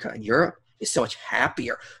Africa, and Europe is so much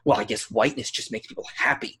happier. Well, I guess whiteness just makes people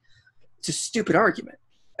happy. It's a stupid argument.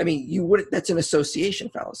 I mean, that's an association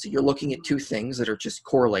fallacy. You're looking at two things that are just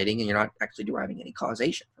correlating, and you're not actually deriving any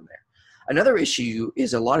causation from there. Another issue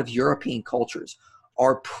is a lot of European cultures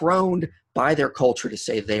are prone by their culture to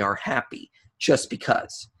say they are happy just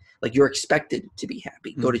because. Like, you're expected to be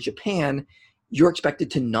happy. Go to Japan, you're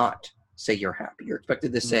expected to not say you're happy. You're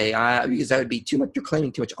expected to say, because that would be too much, you're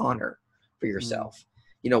claiming too much honor for yourself.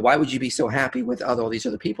 Why would you be so happy with all these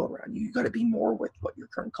other people around you? You got to be more with what your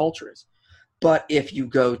current culture is. But if you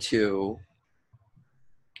go to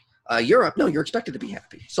Europe, no, you're expected to be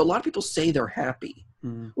happy. So a lot of people say they're happy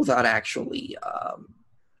without actually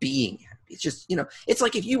being happy. It's just, it's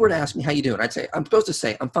like if you were to ask me, how you doing? I'd say, I'm supposed to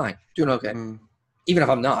say, I'm fine, doing okay. Even if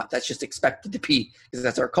I'm not, that's just expected to be, because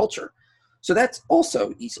that's our culture. So that's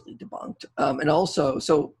also easily debunked. And also,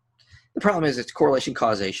 so the problem is it's correlation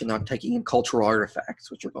causation, not taking in cultural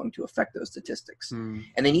artifacts, which are going to affect those statistics. And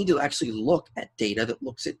they need to actually look at data that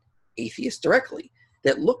looks at atheists directly,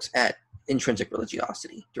 that looks at intrinsic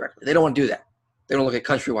religiosity directly. They don't want to do that. They don't look at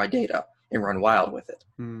countrywide data and run wild with it.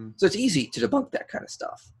 So it's easy to debunk that kind of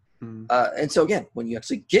stuff. And so again, when you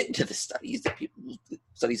actually get into the studies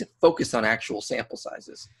that focus on actual sample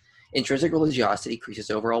sizes, intrinsic religiosity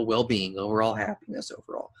increases overall well-being, overall happiness,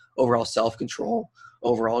 overall self-control,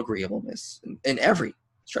 overall agreeableness, in every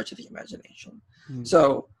stretch of the imagination.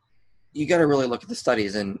 So you got to really look at the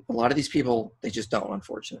studies, and a lot of these people, they just don't,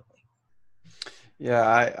 unfortunately. Yeah,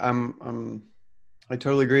 I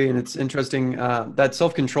totally agree. And it's interesting. That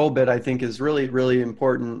self-control bit, I think, is really, really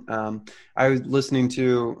important. I was listening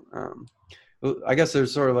to, I guess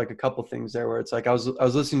there's sort of like a couple things there where it's like, I was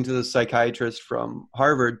listening to the psychiatrist from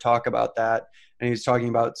Harvard talk about that. And he was talking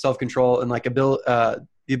about self-control and like the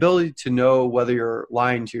ability to know whether you're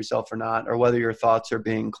lying to yourself or not, or whether your thoughts are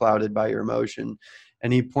being clouded by your emotion.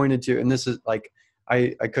 And he pointed to, and this is like,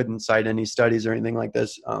 I couldn't cite any studies or anything like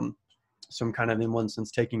this. So I'm kind of in one sense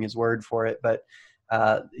taking his word for it, but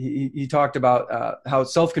he talked about how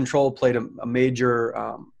self-control played a major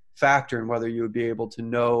factor in whether you would be able to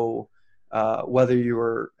know whether you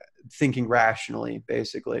were thinking rationally,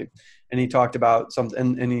 basically. And he talked about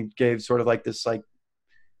something, and he gave sort of like this like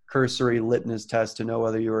cursory litmus test to know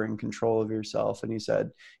whether you were in control of yourself. And he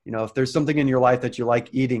said, if there's something in your life that you like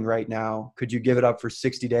eating right now, could you give it up for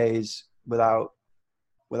 60 days without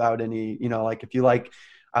any, like if you like,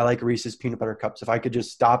 I like Reese's peanut butter cups. If I could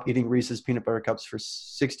just stop eating Reese's peanut butter cups for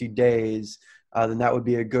 60 days, then that would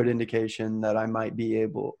be a good indication that I might be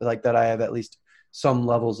able, like that I have at least some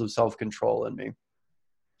levels of self-control in me.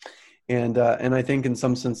 And I think in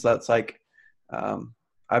some sense that's like,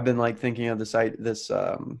 I've been like thinking of this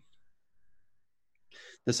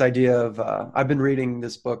idea of, I've been reading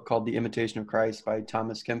this book called The Imitation of Christ by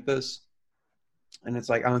Thomas Kempis. And it's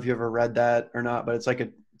like, I don't know if you ever read that or not, but it's like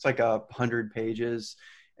 100 pages.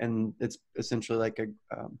 And it's essentially like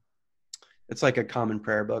it's like a common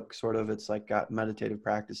prayer book, sort of. It's like got meditative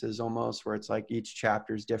practices almost, where it's like each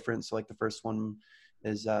chapter is different. So like the first one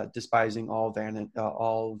is despising all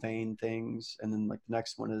vain things, and then like the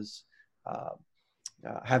next one is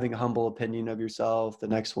having a humble opinion of yourself. The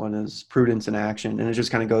next one is prudence in action, and it just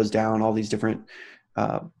kind of goes down all these different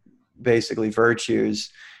basically virtues,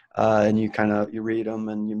 and you read them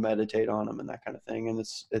and you meditate on them and that kind of thing. And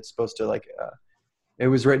it's supposed to like it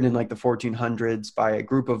was written in like the 1400s by a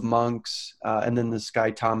group of monks. And then this guy,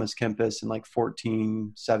 Thomas Kempis, in like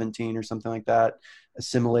 1417 or something like that,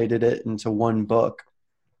 assimilated it into one book.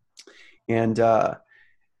 And the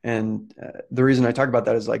reason I talk about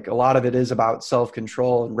that is like a lot of it is about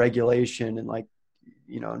self-control and regulation, and like,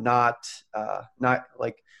 not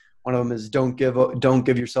like, one of them is don't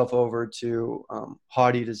give yourself over to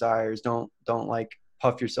haughty desires. Don't like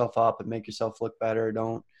puff yourself up and make yourself look better.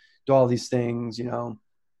 Don't do all these things, And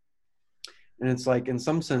it's like, in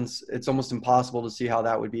some sense, it's almost impossible to see how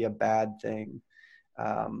that would be a bad thing,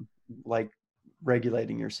 like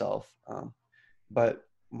regulating yourself. But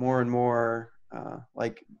more and more,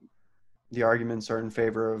 like the arguments are in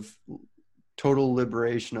favor of total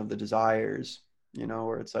liberation of the desires,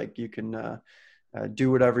 where it's like you can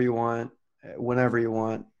do whatever you want, whenever you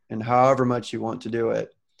want, and however much you want to do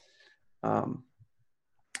it.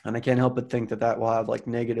 And I can't help but think that will have like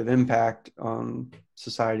negative impact on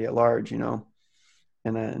society at large, but I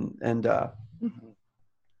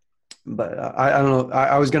don't know.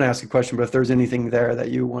 I was going to ask a question, but if there's anything there that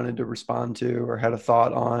you wanted to respond to or had a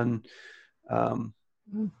thought on.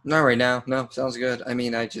 Not right now. No, sounds good. I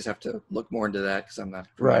mean, I just have to look more into that because I'm not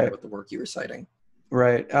familiar with the work you were citing.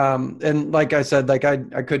 Right. And like I said, like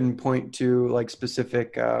I couldn't point to like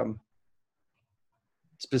specific like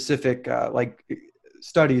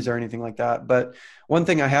studies or anything like that. But one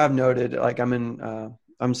thing I have noted, like I'm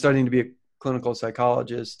studying to be a clinical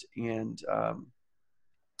psychologist, and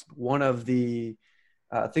one of the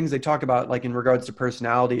things they talk about, like in regards to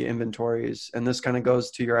personality inventories, and this kind of goes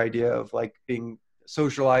to your idea of like being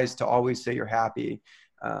socialized to always say you're happy,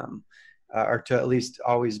 or to at least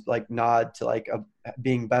always like nod to like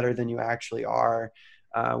being better than you actually are,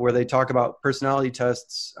 where they talk about personality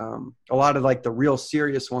tests, a lot of like the real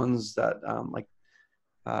serious ones that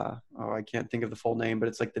I can't think of the full name, but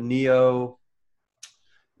it's like the Neo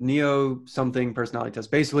something personality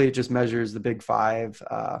test. Basically, it just measures the big five.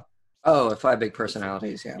 5 big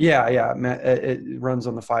personalities. Yeah. It runs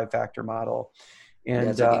on the 5-factor model. And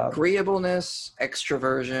it's like agreeableness,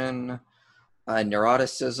 extroversion,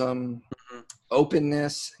 neuroticism,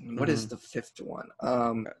 openness. And what is the 5th one?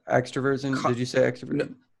 Extroversion. Did you say extroversion? No,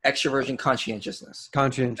 extroversion, conscientiousness.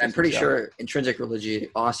 I'm pretty sure intrinsic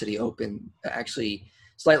religiosity actually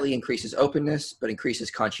slightly increases openness, but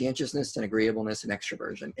increases conscientiousness and agreeableness and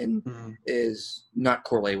extroversion, and is not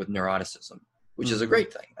correlated with neuroticism, which is a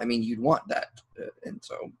great thing. I mean, you'd want that. And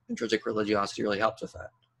so intrinsic religiosity really helps with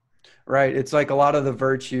that. Right. It's like a lot of the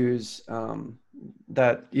virtues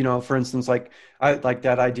that, for instance, like I like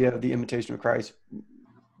that idea of the imitation of Christ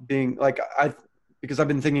being like, because I've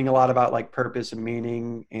been thinking a lot about like purpose and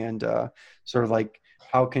meaning, and sort of like,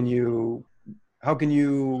 how can you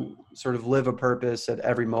sort of live a purpose at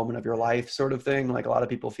every moment of your life, sort of thing. Like a lot of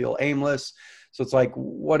people feel aimless. So it's like,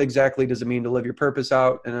 what exactly does it mean to live your purpose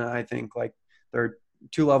out? And I think like there are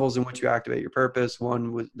 2 levels in which you activate your purpose.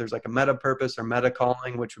 One there's like a meta purpose or meta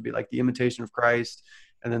calling, which would be like the imitation of Christ.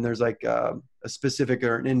 And then there's like a specific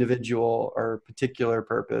or an individual or particular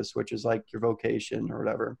purpose, which is like your vocation or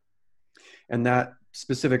whatever. And that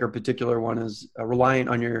specific or particular one is reliant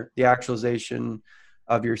on the actualization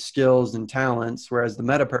of your skills and talents, whereas the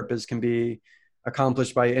meta purpose can be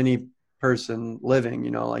accomplished by any person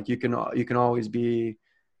living. Like you can always be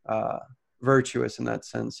virtuous in that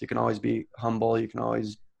sense. You can always be humble. You can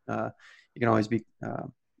always be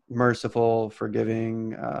merciful,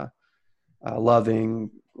 forgiving, loving,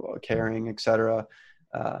 caring, etc.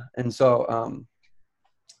 And so,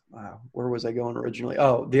 where was I going originally?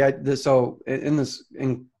 Oh,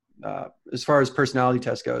 as far as personality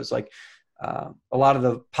test goes, like a lot of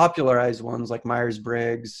the popularized ones like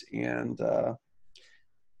Myers-Briggs and the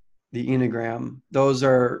Enneagram,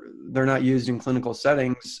 they're not used in clinical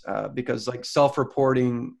settings because like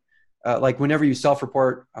self-reporting, like whenever you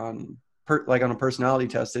self-report on a personality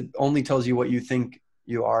test, it only tells you what you think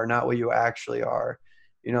you are, not what you actually are,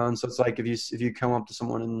 And so it's like if you come up to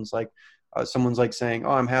someone and it's like someone's like saying,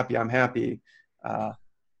 "Oh, I'm happy," and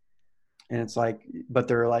it's like, but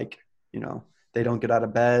they're like, they don't get out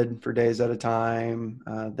of bed for days at a time.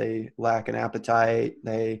 They lack an appetite.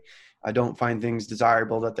 I don't find things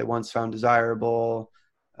desirable that they once found desirable.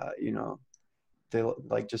 They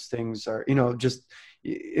like just things are, just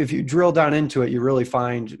if you drill down into it, you really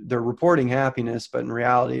find they're reporting happiness, but in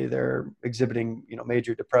reality, they're exhibiting,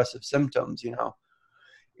 major depressive symptoms,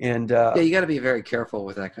 And you got to be very careful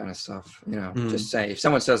with that kind of stuff. Just say if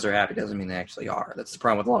someone says they're happy doesn't mean they actually are. That's the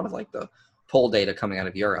problem with a lot of like the poll data coming out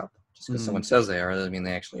of Europe. Just because someone says they are doesn't mean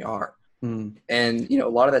they actually are. And a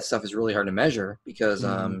lot of that stuff is really hard to measure because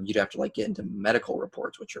you'd have to like get into medical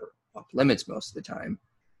reports, which are off limits most of the time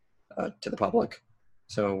to the public.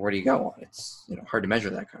 So where do you go on? It's hard to measure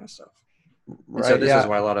that kind of stuff. And Right. so this Yeah. is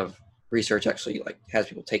why a lot of research actually like has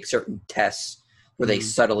people take certain tests where they Mm.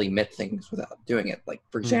 subtly myth things without doing it. Like,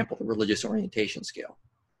 for Mm. example, the religious orientation scale.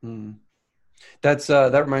 Mm. That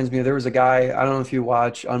reminds me, there was a guy, I don't know if you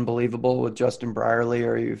watch Unbelievable with Justin Brierley,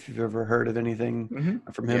 or if you've ever heard of anything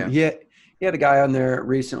Mm-hmm. from him. Yeah. He had a guy on there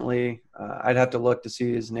recently. I'd have to look to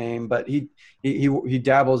see his name, but he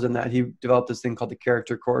dabbles in that. He developed this thing called the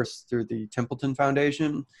Character Course through the Templeton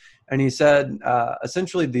Foundation, and he said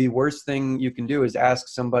essentially the worst thing you can do is ask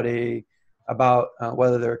somebody about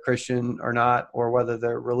whether they're a Christian or not, or whether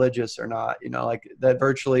they're religious or not. Like that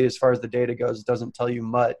virtually, as far as the data goes, doesn't tell you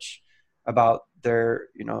much about their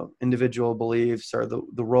individual beliefs or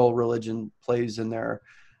the role religion plays in their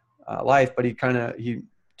life. But he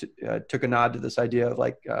took a nod to this idea of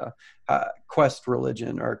like quest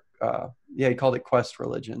religion, or he called it quest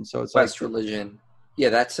religion. So it's Quest religion. Yeah,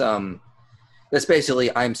 that's basically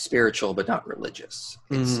I'm spiritual but not religious.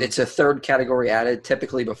 It's a third category added.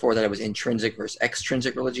 Typically before that it was intrinsic versus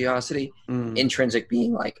extrinsic religiosity. Intrinsic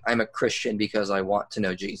being like I'm a Christian because I want to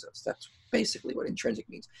know Jesus. That's basically what intrinsic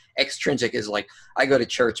means. Extrinsic is like I go to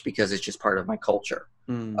church because it's just part of my culture.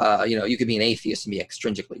 You could be an atheist and be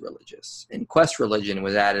extrinsically religious. And quest religion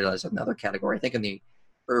was added as another category, I think in the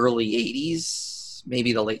early 80s,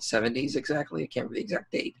 maybe the late 70s exactly. I can't remember the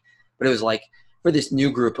exact date. But it was like for this new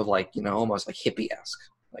group of like, almost like hippie-esque.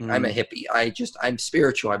 Like I'm a hippie. I'm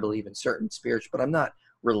spiritual. I believe in certain spiritual, but I'm not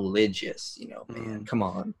religious, man, come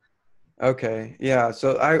on. Okay. Yeah.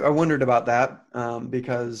 So I wondered about that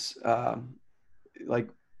because like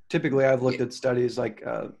typically I've looked at studies like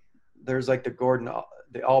there's like the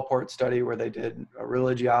Allport study where they did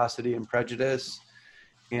religiosity and prejudice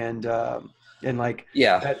and like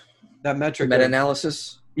that metric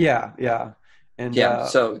meta-analysis. Yeah. And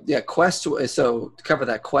so to cover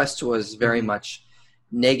that, Quest was very much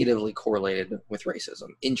negatively correlated with racism.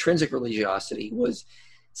 Intrinsic religiosity was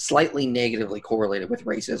slightly negatively correlated with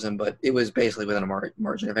racism, but it was basically within a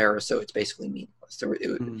margin of error, so it's basically meaningless.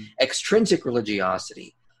 Extrinsic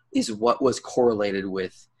religiosity is what was correlated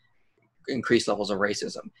with increased levels of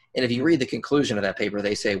racism. And if you read the conclusion of that paper,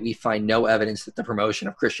 they say, we find no evidence that the promotion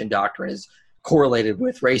of Christian doctrine is correlated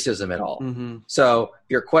with racism at all. So if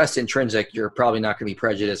you're quest intrinsic, you're probably not going to be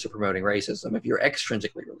prejudiced or promoting racism. If you're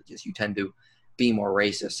extrinsically religious, you tend to be more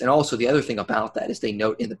racist. And also the other thing about that is they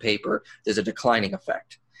note in the paper there's a declining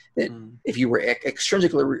effect. That if you were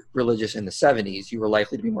extrinsically religious in the 70s, you were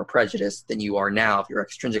likely to be more prejudiced than you are now if you're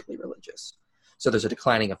extrinsically religious. So there's a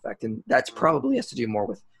declining effect. And that's probably has to do more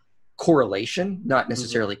with correlation, not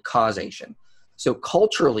necessarily causation. So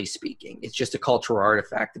culturally speaking, it's just a cultural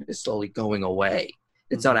artifact that is slowly going away.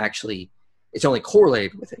 It's not actually, it's only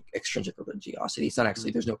correlated with extrinsic religiosity. It's not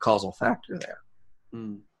actually, there's no causal factor there.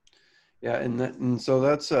 Yeah. And so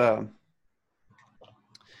that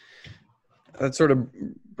sort of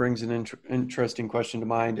brings an interesting question to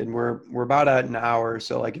mind, and we're about at an hour.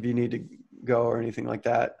 So like if you need to go or anything like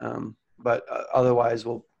that, but otherwise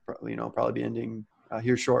we'll probably be ending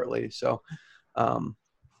here shortly. So,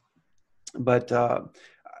 but some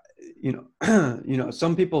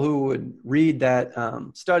people who would read that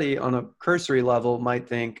study on a cursory level might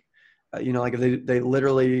think, like if they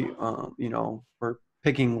literally, were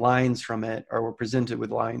picking lines from it or were presented with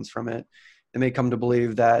lines from it, they may come to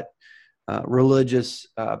believe that religious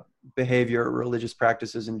behavior, religious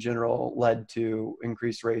practices in general led to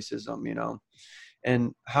increased racism,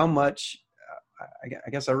 and how much, I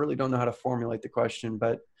guess I really don't know how to formulate the question,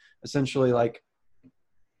 but essentially like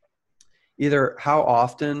either how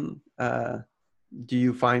often do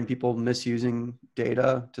you find people misusing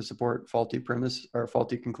data to support faulty premise or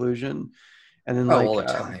faulty conclusion? And then all the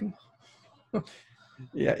time.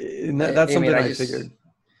 Yeah. And that's something I figured.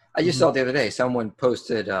 I just saw the other day, someone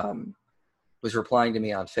posted, was replying to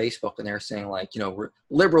me on Facebook, and they're saying like,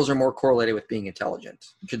 liberals are more correlated with being intelligent,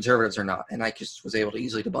 conservatives are not. And I just was able to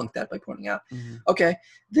easily debunk that by pointing out, okay,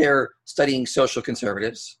 they're studying social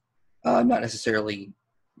conservatives, not necessarily,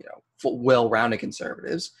 well-rounded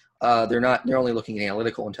conservatives. They're only looking at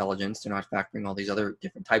analytical intelligence. They're not factoring all these other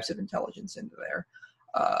different types of intelligence into there.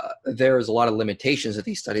 There's a lot of limitations of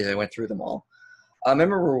these studies. I went through them all. I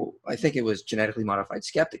remember, I think it was Genetically Modified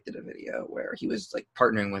Skeptic did a video where he was like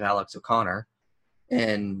partnering with Alex O'Connor,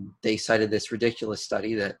 and they cited this ridiculous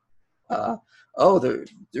study that,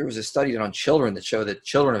 there was a study done on children that showed that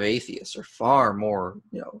children of atheists are far more,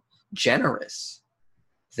 generous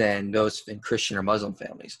than those in Christian or Muslim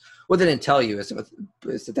families. What they didn't tell you is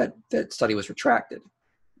that study was retracted.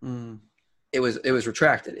 It was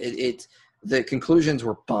retracted. the conclusions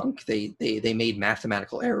were bunk. They made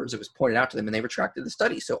mathematical errors. It was pointed out to them, and they retracted the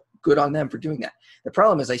study. So good on them for doing that. The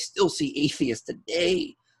problem is I still see atheists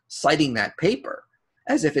today citing that paper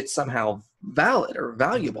as if it's somehow valid or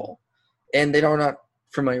valuable, and they are not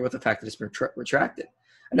familiar with the fact that it's been retracted.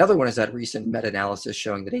 Another one is that recent meta-analysis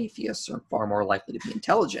showing that atheists are far more likely to be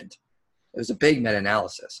intelligent. It was a big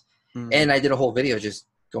meta-analysis. And I did a whole video just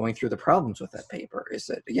going through the problems with that paper. Is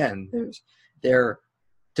that, again, they're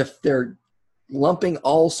lumping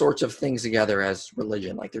all sorts of things together as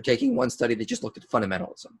religion. Like they're taking one study that just looked at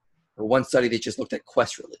fundamentalism, or one study that just looked at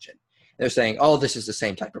quest religion. They're saying, oh, this is the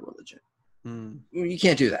same type of religion. You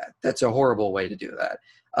can't do that. That's a horrible way to do that.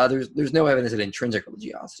 There's no evidence that intrinsic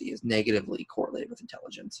religiosity is negatively correlated with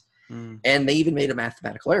intelligence. And they even made a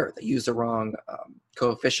mathematical error. They used the wrong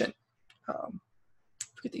coefficient. I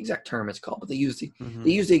forget the exact term it's called, but they used the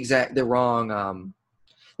wrong.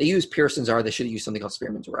 They used Pearson's R. They should have used something called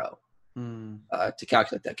Spearman's Rho to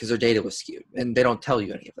calculate that, because their data was skewed, and they don't tell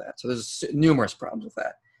you any of that. So there's numerous problems with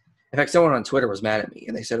that. In fact, someone on Twitter was mad at me,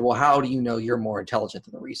 and they said, "Well, how do you know you're more intelligent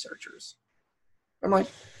than the researchers?" I'm like,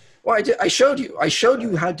 "Well, I showed you. I showed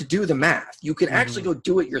you how to do the math. You can actually go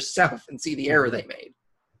do it yourself and see the error they made."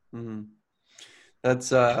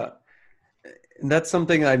 That's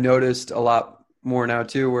something I've noticed a lot more now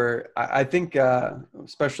too, where I think,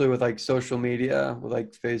 especially with like social media, with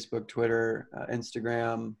like Facebook, Twitter,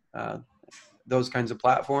 Instagram, those kinds of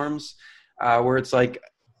platforms, where it's like,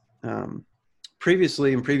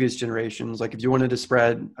 previously in previous generations, like if you wanted to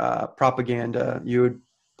spread propaganda, you would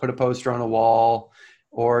put a poster on a wall,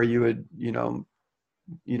 or you would, do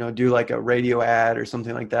like a radio ad or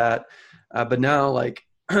something like that. But now, like,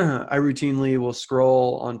 I routinely will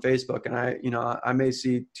scroll on Facebook, and I may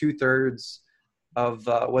see 2/3 of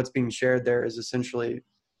what's being shared there is essentially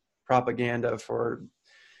propaganda for,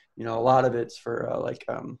 a lot of it's for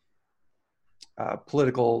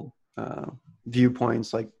political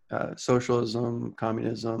viewpoints, like socialism,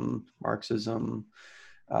 communism, Marxism.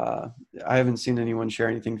 I haven't seen anyone share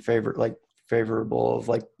anything favorable of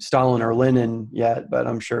like Stalin or Lenin yet, but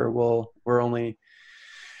I'm sure we're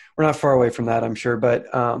not far away from that, I'm sure.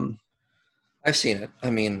 But I've seen it.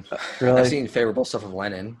 I mean, really? I've seen favorable stuff of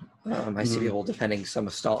Lenin. I see people defending some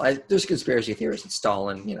of Stalin. There's conspiracy theories that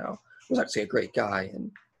Stalin, was actually a great guy,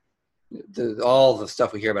 and all the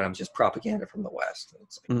stuff we hear about him is just propaganda from the West.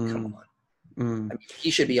 It's like, come on. I mean,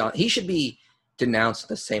 he should be denounced at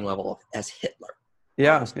the same level as Hitler.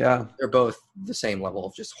 Yeah. They're both the same level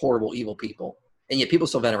of just horrible, evil people, and yet people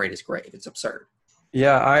still venerate his grave. It's absurd.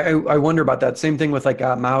 Yeah, I wonder about that. Same thing with like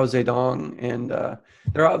Mao Zedong, and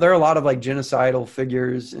there are a lot of like genocidal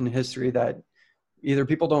figures in history that either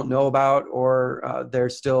people don't know about, or they're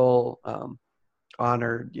still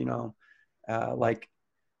honored.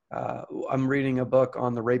 I'm reading a book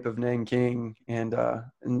on the rape of Nanking, and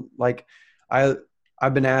like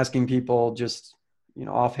I've been asking people just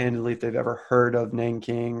offhandedly if they've ever heard of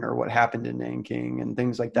Nanking or what happened in Nanking and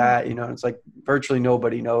things like that. It's like virtually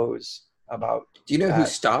nobody knows about. Do you know who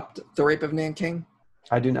stopped the rape of Nanking?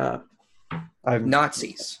 I do not.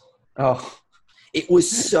 Nazis. Oh. It was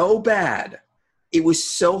so bad. It was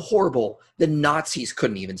so horrible. The Nazis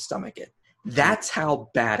couldn't even stomach it. That's how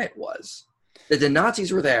bad it was. That the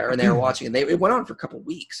Nazis were there and they were watching, and it went on for a couple of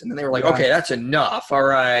weeks, and then they were like, okay, that's enough. All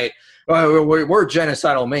right. We're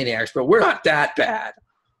genocidal maniacs, but we're not that bad.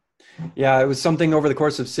 Yeah, it was something over the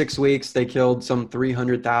course of 6 weeks. They killed some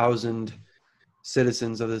 300,000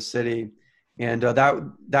 citizens of the city. And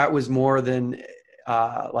that was more than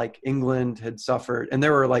like England had suffered. And they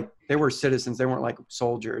were citizens. They weren't like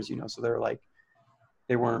soldiers, so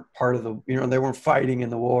they weren't part of the, they weren't fighting in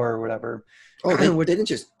the war or whatever. Oh, they didn't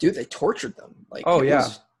just they tortured them.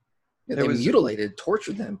 They mutilated,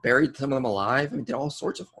 tortured them, buried some of them alive. I mean, did all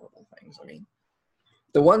sorts of horrible things. I mean,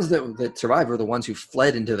 the ones that survived were the ones who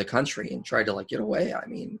fled into the country and tried to get away. I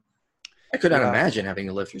mean, I could not imagine having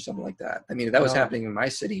to live through something like that. I mean, if that was happening in my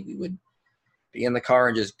city, we would be in the car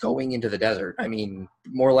and just going into the desert. I mean,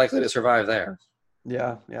 more likely to survive there.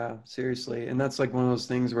 Yeah, seriously. And that's like one of those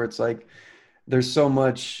things where it's like, there's so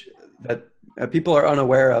much that people are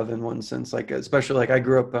unaware of in one sense, like, especially like I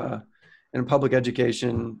grew up in public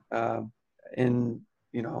education in,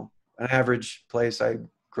 an average place. I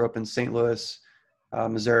grew up in St. Louis,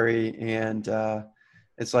 Missouri. And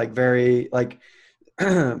it's like very like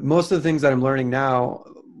most of the things that I'm learning now,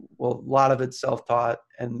 well, a lot of it's self-taught,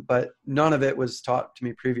 but none of it was taught to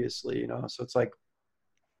me previously, so it's like,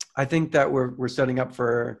 I think that we're setting up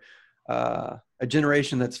for a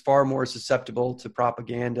generation that's far more susceptible to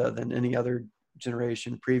propaganda than any other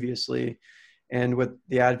generation previously. And with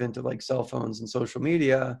the advent of like cell phones and social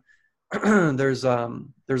media, there's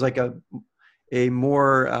like a a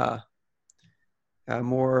more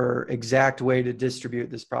exact way to distribute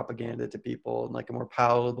this propaganda to people in like a more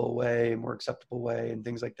palatable way, a more acceptable way, and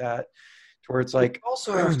things like that. To where it's like, you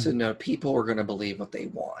also have to know people are going to believe what they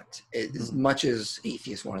want. As much as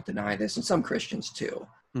atheists want to deny this, and some Christians too,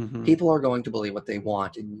 people are going to believe what they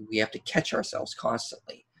want, and we have to catch ourselves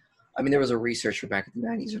constantly. I mean, there was a researcher back in the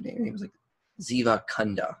 90s, her name was like Ziva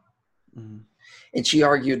Kunda. And she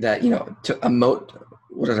argued that, to emote,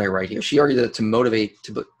 what did I write here? She argued that to motivate,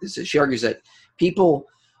 she argues that people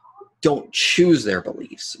don't choose their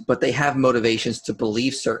beliefs, but they have motivations to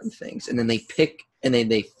believe certain things. And then they pick, and then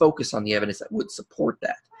they focus on the evidence that would support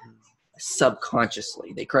that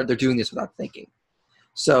subconsciously. They're doing this without thinking.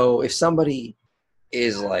 So if somebody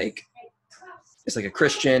is like, it's like a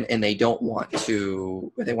Christian and they want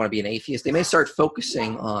to be an atheist, they may start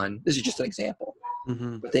focusing on, this is just an example,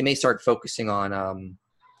 but they may start focusing on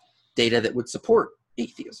data that would support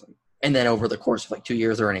atheism. And then over the course of like 2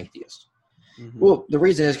 years, they're an atheist. Well, the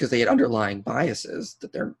reason is because they had underlying biases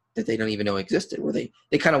that they don't even know existed, where they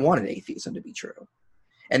kind of wanted atheism to be true.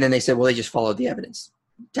 And then they said, well, they just followed the evidence.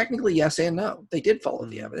 Technically, yes and no. They did follow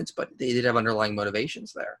the evidence, but they did have underlying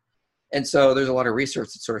motivations there. And so there's a lot of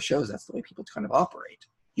research that sort of shows that's the way people kind of operate.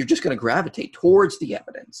 You're just going to gravitate towards the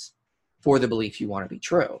evidence for the belief you want to be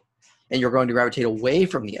true. And you're going to gravitate away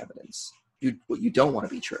from the evidence, what you don't want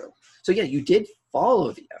to be true. So yeah, you did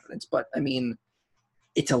follow the evidence, but I mean,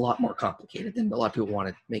 it's a lot more complicated than a lot of people want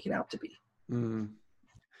to make it out to be.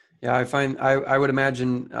 Yeah, I would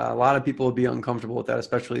imagine a lot of people would be uncomfortable with that,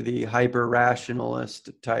 especially the hyper rationalist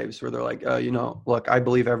types where they're like, look, I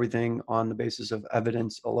believe everything on the basis of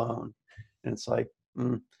evidence alone. And it's like,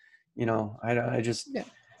 I just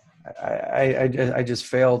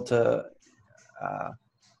failed to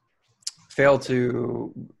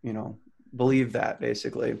believe that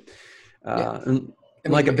basically. And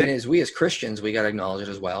as we as Christians, we got to acknowledge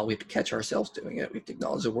it as well. We have to catch ourselves doing it. We have to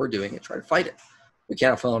acknowledge that we're doing it, try to fight it. We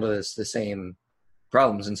can't fall into the same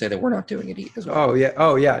problems and say that we're not doing it as well.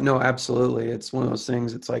 Oh yeah. No, absolutely. It's one of those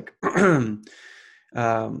things. It's like,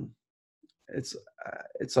 it's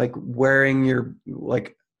like wearing your,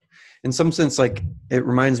 like, in some sense, like it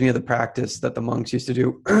reminds me of the practice that the monks used to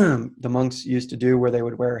do. The monks used to do where they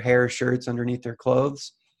would wear hair shirts underneath their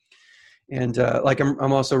clothes. And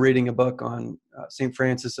I'm also reading a book on St.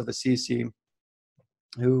 Francis of Assisi,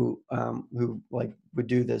 who like would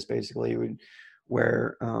do this basically. He would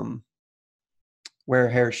wear a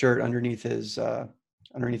hair shirt underneath his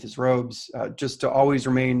robes, just to always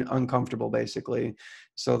remain uncomfortable, basically,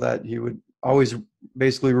 so that he would always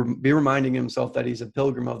basically be reminding himself that he's a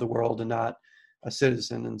pilgrim of the world and not a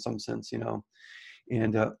citizen in some sense, and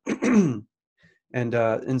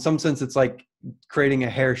in some sense it's like creating a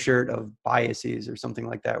hair shirt of biases or something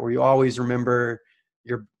like that, where you always remember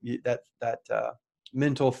that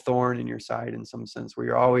mental thorn in your side, in some sense, where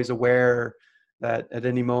you're always aware that at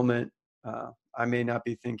any moment I may not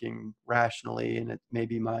be thinking rationally, and it may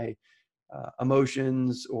be my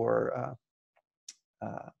emotions or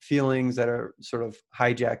feelings that are sort of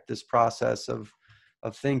hijacked this process of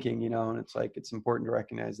thinking, and it's like, it's important to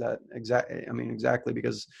recognize that exactly,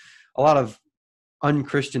 because a lot of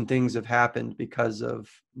unchristian things have happened because of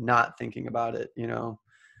not thinking about it,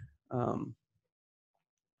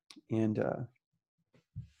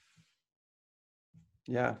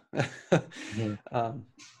 yeah.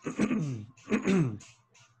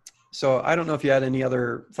 So I don't know if you had any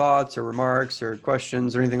other thoughts or remarks or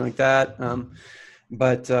questions or anything like that.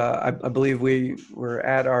 But I believe we were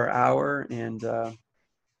at our hour, and I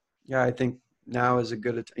think now is a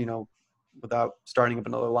good, without starting up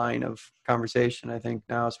another line of conversation, I think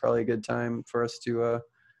now is probably a good time for us to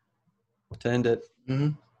end it.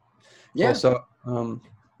 Yeah. Cool. So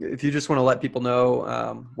if you just want to let people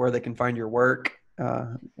know where they can find your work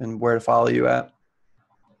and where to follow you at.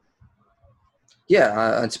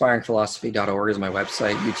 Yeah, inspiringphilosophy.org is my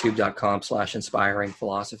website,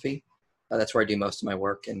 youtube.com/inspiringphilosophy. That's where I do most of my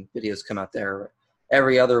work, and videos come out there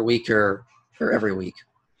every other week or every week.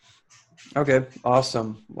 Okay,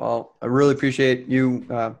 awesome. Well, I really appreciate you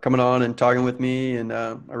coming on and talking with me, and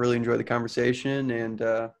I really enjoyed the conversation,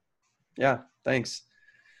 and thanks.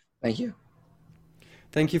 Thank you.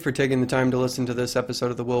 Thank you for taking the time to listen to this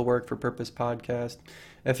episode of the Will Work for Purpose podcast.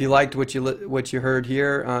 If you liked what you heard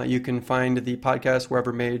here, you can find the podcast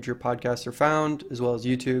wherever major podcasts are found, as well as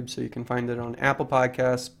YouTube. So you can find it on Apple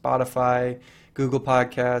Podcasts, Spotify, Google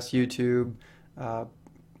Podcasts, YouTube,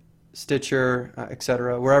 Stitcher,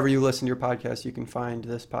 etc. Wherever you listen to your podcast, you can find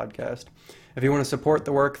this podcast. If you want to support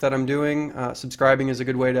the work that I'm doing, subscribing is a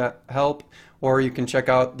good way to help, or you can check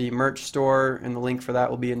out the merch store, and the link for that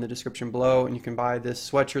will be in the description below, and you can buy this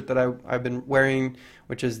sweatshirt that I've been wearing,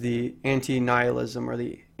 which is the anti-nihilism or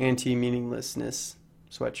the anti-meaninglessness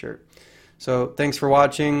sweatshirt. So thanks for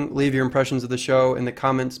watching. Leave your impressions of the show in the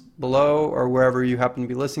comments below or wherever you happen to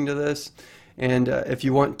be listening to this. And if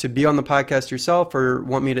you want to be on the podcast yourself or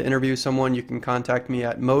want me to interview someone, you can contact me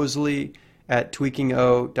at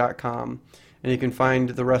mosley@tweakingo.com. And you can find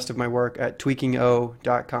the rest of my work at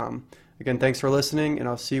tweakingo.com. Again, thanks for listening, and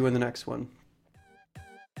I'll see you in the next one.